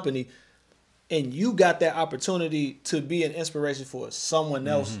particular company. And you got that opportunity to be an inspiration for someone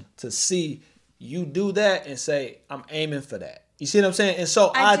else to see you do that and say, I'm aiming for that. You see what I'm saying? And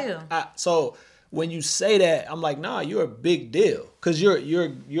so I do. So when you say that, I'm like, nah, you're a big deal because you're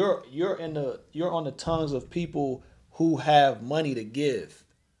on the tongues of people who have money to give.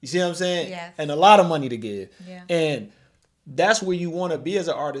 You see what I'm saying? Yes. And a lot of money to give. Yeah. And that's where you want to be as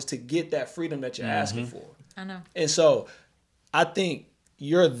an artist to get that freedom that you're asking for. I know. And so I think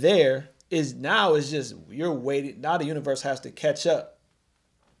you're there it's just you're waiting. Now the universe has to catch up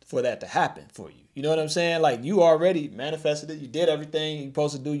for that to happen for you. You know what I'm saying? Like, you already manifested it. You did everything you're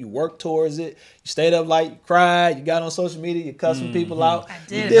supposed to do. You worked towards it. You stayed up late. You cried. You got on social media. You cussed some people out. I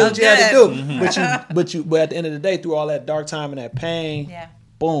did. You did what you had to do. Mm-hmm. But at the end of the day, through all that dark time and that pain,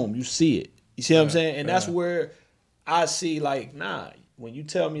 boom, you see it. You see what I'm saying? And that's where I see, like, nah, when you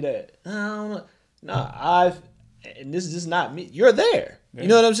tell me that, I don't know, and this is just not me. You're there. You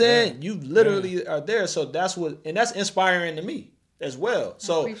know what I'm saying? You literally are there. So that's inspiring to me as well.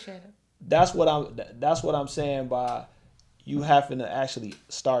 So I appreciate it. That's what I'm saying by you having to actually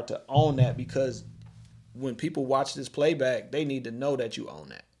start to own that, because when people watch this playback, they need to know that you own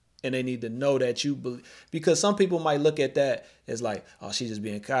that. And they need to know that you believe, because some people might look at that as like, oh, she's just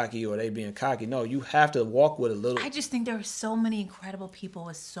being cocky or they being cocky. No, you have to walk with a little. I just think there are so many incredible people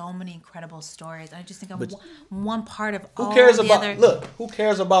with so many incredible stories. I just think I'm one part of all the other. Look, who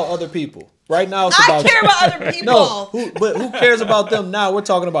cares about other people? Right now it's about I care about other people. No, who cares about them now? We're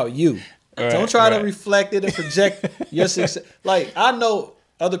talking about you. Don't try to reflect it and project your success. Like, I know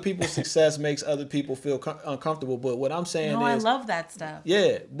other people's success makes other people feel uncomfortable, but what I'm saying is, I love that stuff.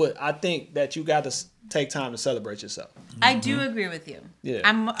 Yeah, but I think that you got to take time to celebrate yourself. I do agree with you. Yeah,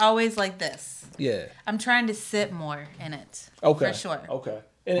 I'm always like this. Yeah, I'm trying to sit more in it. Okay, for sure. Okay,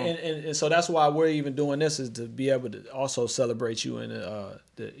 and so that's why we're even doing this, is to be able to also celebrate you and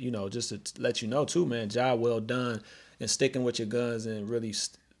just to let you know too, man. Job well done, and sticking with your guns and really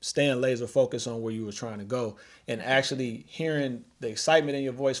staying laser focused on where you were trying to go, and actually hearing the excitement in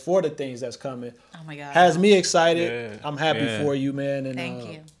your voice for the things that's coming. Oh my God, has me excited. Yeah. I'm happy Yeah. for you, man. And thank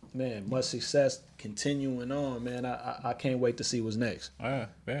you, man. Much success continuing on, man. I can't wait to see what's next. Yeah.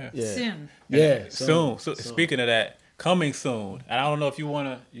 Soon. Yeah, soon. So speaking of that, coming soon. And I don't know if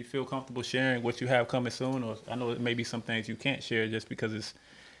you feel comfortable sharing what you have coming soon, or I know it may be some things you can't share just because it's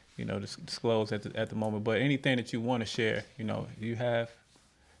disclosed at the moment. But anything that you want to share, you have.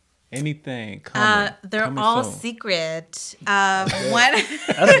 Anything coming? They're coming all soon. secret. That's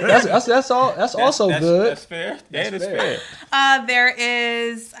all. That's also good. That's fair. That is fair. There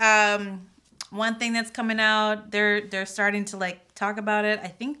is one thing that's coming out. They're starting to talk about it. I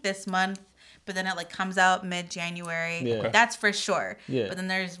think this month, but then it comes out mid-January. Yeah. That's for sure. Yeah. But then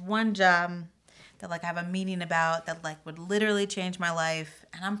there's one job that I have a meeting about that would literally change my life,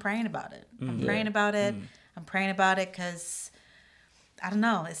 and I'm praying about it. I'm praying about it. I'm praying about it because. I don't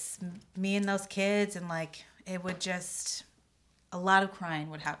know. It's me and those kids, and it would just a lot of crying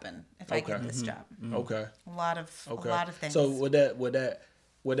would happen if I get this job. Okay. A lot of things. So would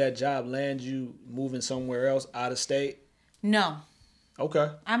that job land you moving somewhere else out of state? No. Okay.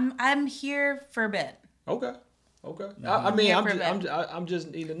 I'm here for a bit. Okay. I'm just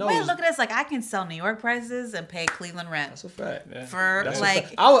need to know. Wait, look at this. I can sell New York prices and pay Cleveland rent. That's a fact. Yeah.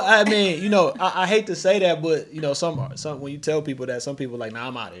 I hate to say that, but some when you tell people that, some people nah,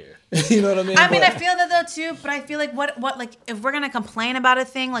 I'm out of here. You know what I mean? I feel that though too, but I feel what if we're gonna complain about a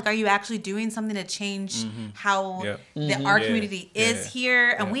thing, are you actually doing something to change how our community is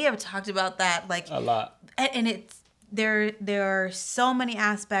here? And we have talked about that a lot. And it's. There are so many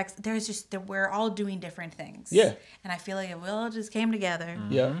aspects. There's just we're all doing different things. Yeah. And I feel like we all just came together.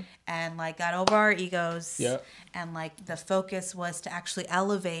 Yeah. And got over our egos. Yeah. And the focus was to actually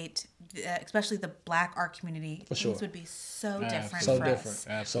elevate, especially the Black art community. For sure. Things would be so different so for different. us.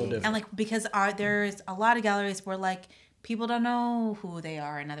 Absolutely. So different. And because there's a lot of galleries where people don't know who they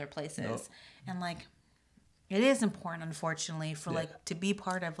are in other places. Nope. And it is important, unfortunately, for to be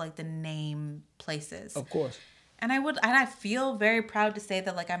part of the name places. Of course. And I feel very proud to say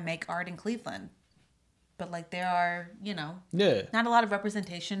that I make art in Cleveland, but there are not a lot of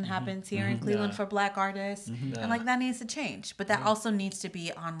representation happens here in Cleveland for Black artists, and that needs to change. But that also needs to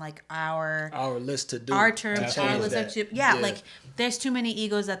be on our list to do our terms, our list of there's too many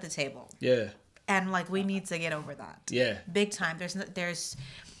egos at the table. Yeah, and we need to get over that. Yeah, big time. There's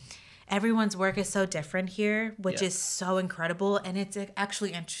everyone's work is so different here, which is so incredible, and it's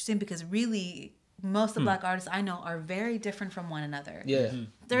actually interesting because really. Most of the Black artists I know are very different from one another. Yeah.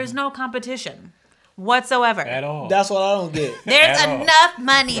 There's no competition whatsoever. At all. That's what I don't get. There's enough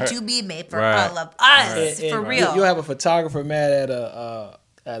money to be made for all of us, for real. You have a photographer mad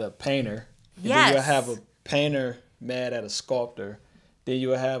at a painter. Yes. Then you'll have a painter mad at a sculptor. Then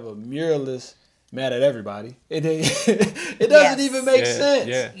you'll have a muralist mad at everybody. It doesn't even make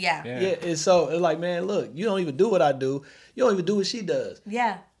sense. Yeah. And so it's man, look, you don't even do what I do. You don't even do what she does.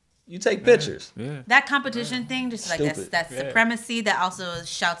 Yeah. You take pictures. Yeah. That competition thing, just Stupid. that's supremacy that also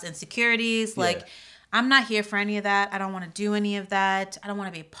shouts insecurities. I'm not here for any of that. I don't want to do any of that. I don't want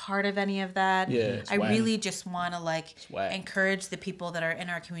to be a part of any of that. Yeah, I really just want to like whack. encourage the people that are in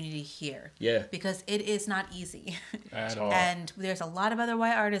our community here. Yeah. Because it is not easy. At all. And there's a lot of other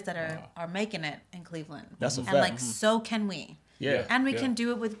white artists that are making it in Cleveland. That's a and fact. like so can we. Yeah. And we can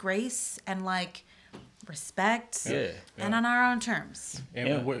do it with grace and like respect and on our own terms.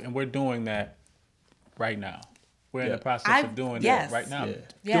 And we're doing that right now. We're in the process of doing yes. that right now.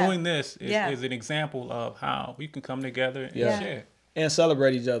 Yeah. Doing this is an example of how we can come together and share. And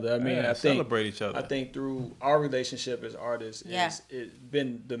celebrate each other. I mean, I think celebrate each other. I think through our relationship as artists, it's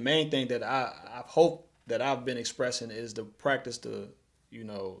been the main thing that I hope that I've been expressing is to practice the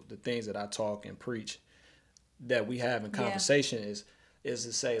things that I talk and preach that we have in conversation is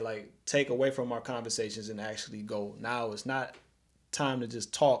to say, like, take away from our conversations and actually go, now it's not time to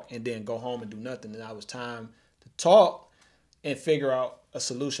just talk and then go home and do nothing. Now it's time to talk and figure out a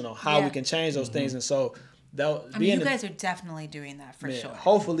solution on how we can change those things. And so you guys are definitely doing that for sure.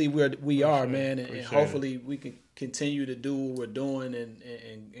 Hopefully we are, man, and hopefully we can continue to do what we're doing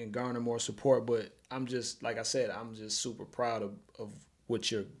and garner more support. But I'm just, like I said, I'm just super proud of what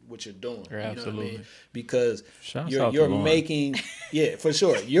you're doing. Absolutely. You know what I mean? Because Shouts out to you're Lauren. making for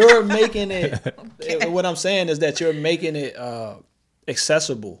sure. You're making it what I'm saying is that you're making it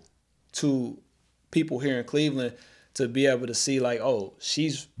accessible to people here in Cleveland to be able to see, like, oh,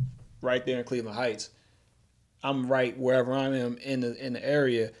 she's right there in Cleveland Heights. I'm right wherever I am in the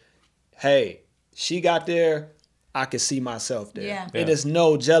area. Hey, she got there. I can see myself there. Yeah. It is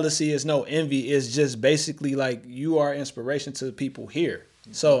no jealousy. It's no envy. It's just basically like you are inspiration to the people here.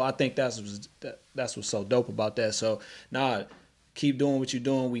 So I think that's what's so dope about that. So keep doing what you're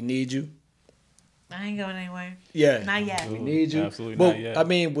doing. We need you. I ain't going anywhere. Yeah. Not yet. We need you. Absolutely but, not yet. I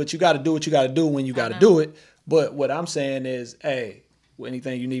mean, what you got to do what you got to do when you got to do it. But what I'm saying is, hey,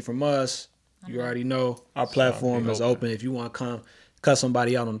 anything you need from us, you already know our platform is open. If you want to come cut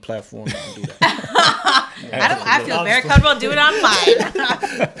somebody out on the platform, you can do that. I feel very comfortable doing it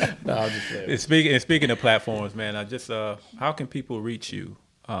online. No, I'm just playing. Speaking of platforms, man, I just how can people reach you?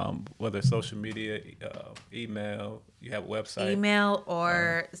 Whether social media, email, you have a website. Email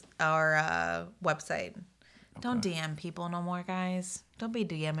or our website. Don't DM people no more, guys. Don't be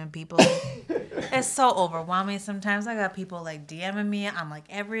DMing people. It's so overwhelming sometimes. I got people like DMing me on like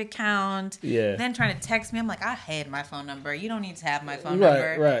every account. Yeah. Then trying to text me. I'm like, I hate my phone number. You don't need to have my phone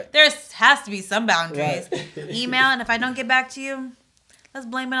number. Right. There has to be some boundaries. Right. Email, and if I don't get back to you, let's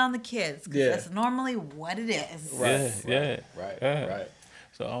blame it on the kids. Because Yeah. that's normally what it is. Right.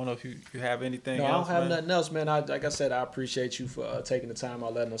 So I don't know if you have anything No, else. I don't have man? nothing else, man. Like I said, I appreciate you for taking the time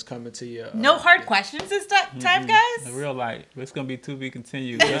out, letting us come into your. No hard questions this time, guys. In real life, it's gonna be to be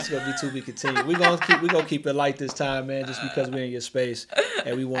continued. It's gonna be to be continued. We're gonna keep it light this time, man. Just because we're in your space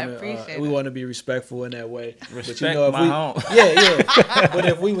and we want to be respectful in that way. Respect but you know, if my home. Yeah. But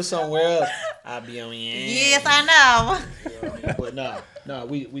if we were somewhere else, I'd be on. Yes, I know. But no,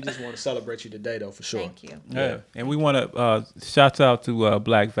 we just want to celebrate you today, though, for sure. Thank you. Yeah, and we want to shout out to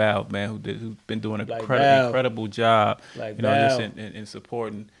Black Valve, man, who's been doing an incredible job, just in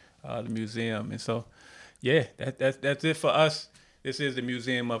supporting the museum. And so, yeah, that's it for us. This is the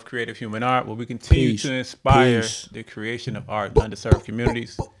Museum of Creative Human Art, where we continue to inspire the creation of art in underserved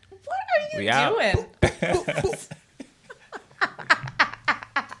communities. What are you doing?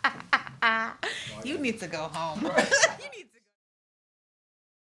 You need to go home.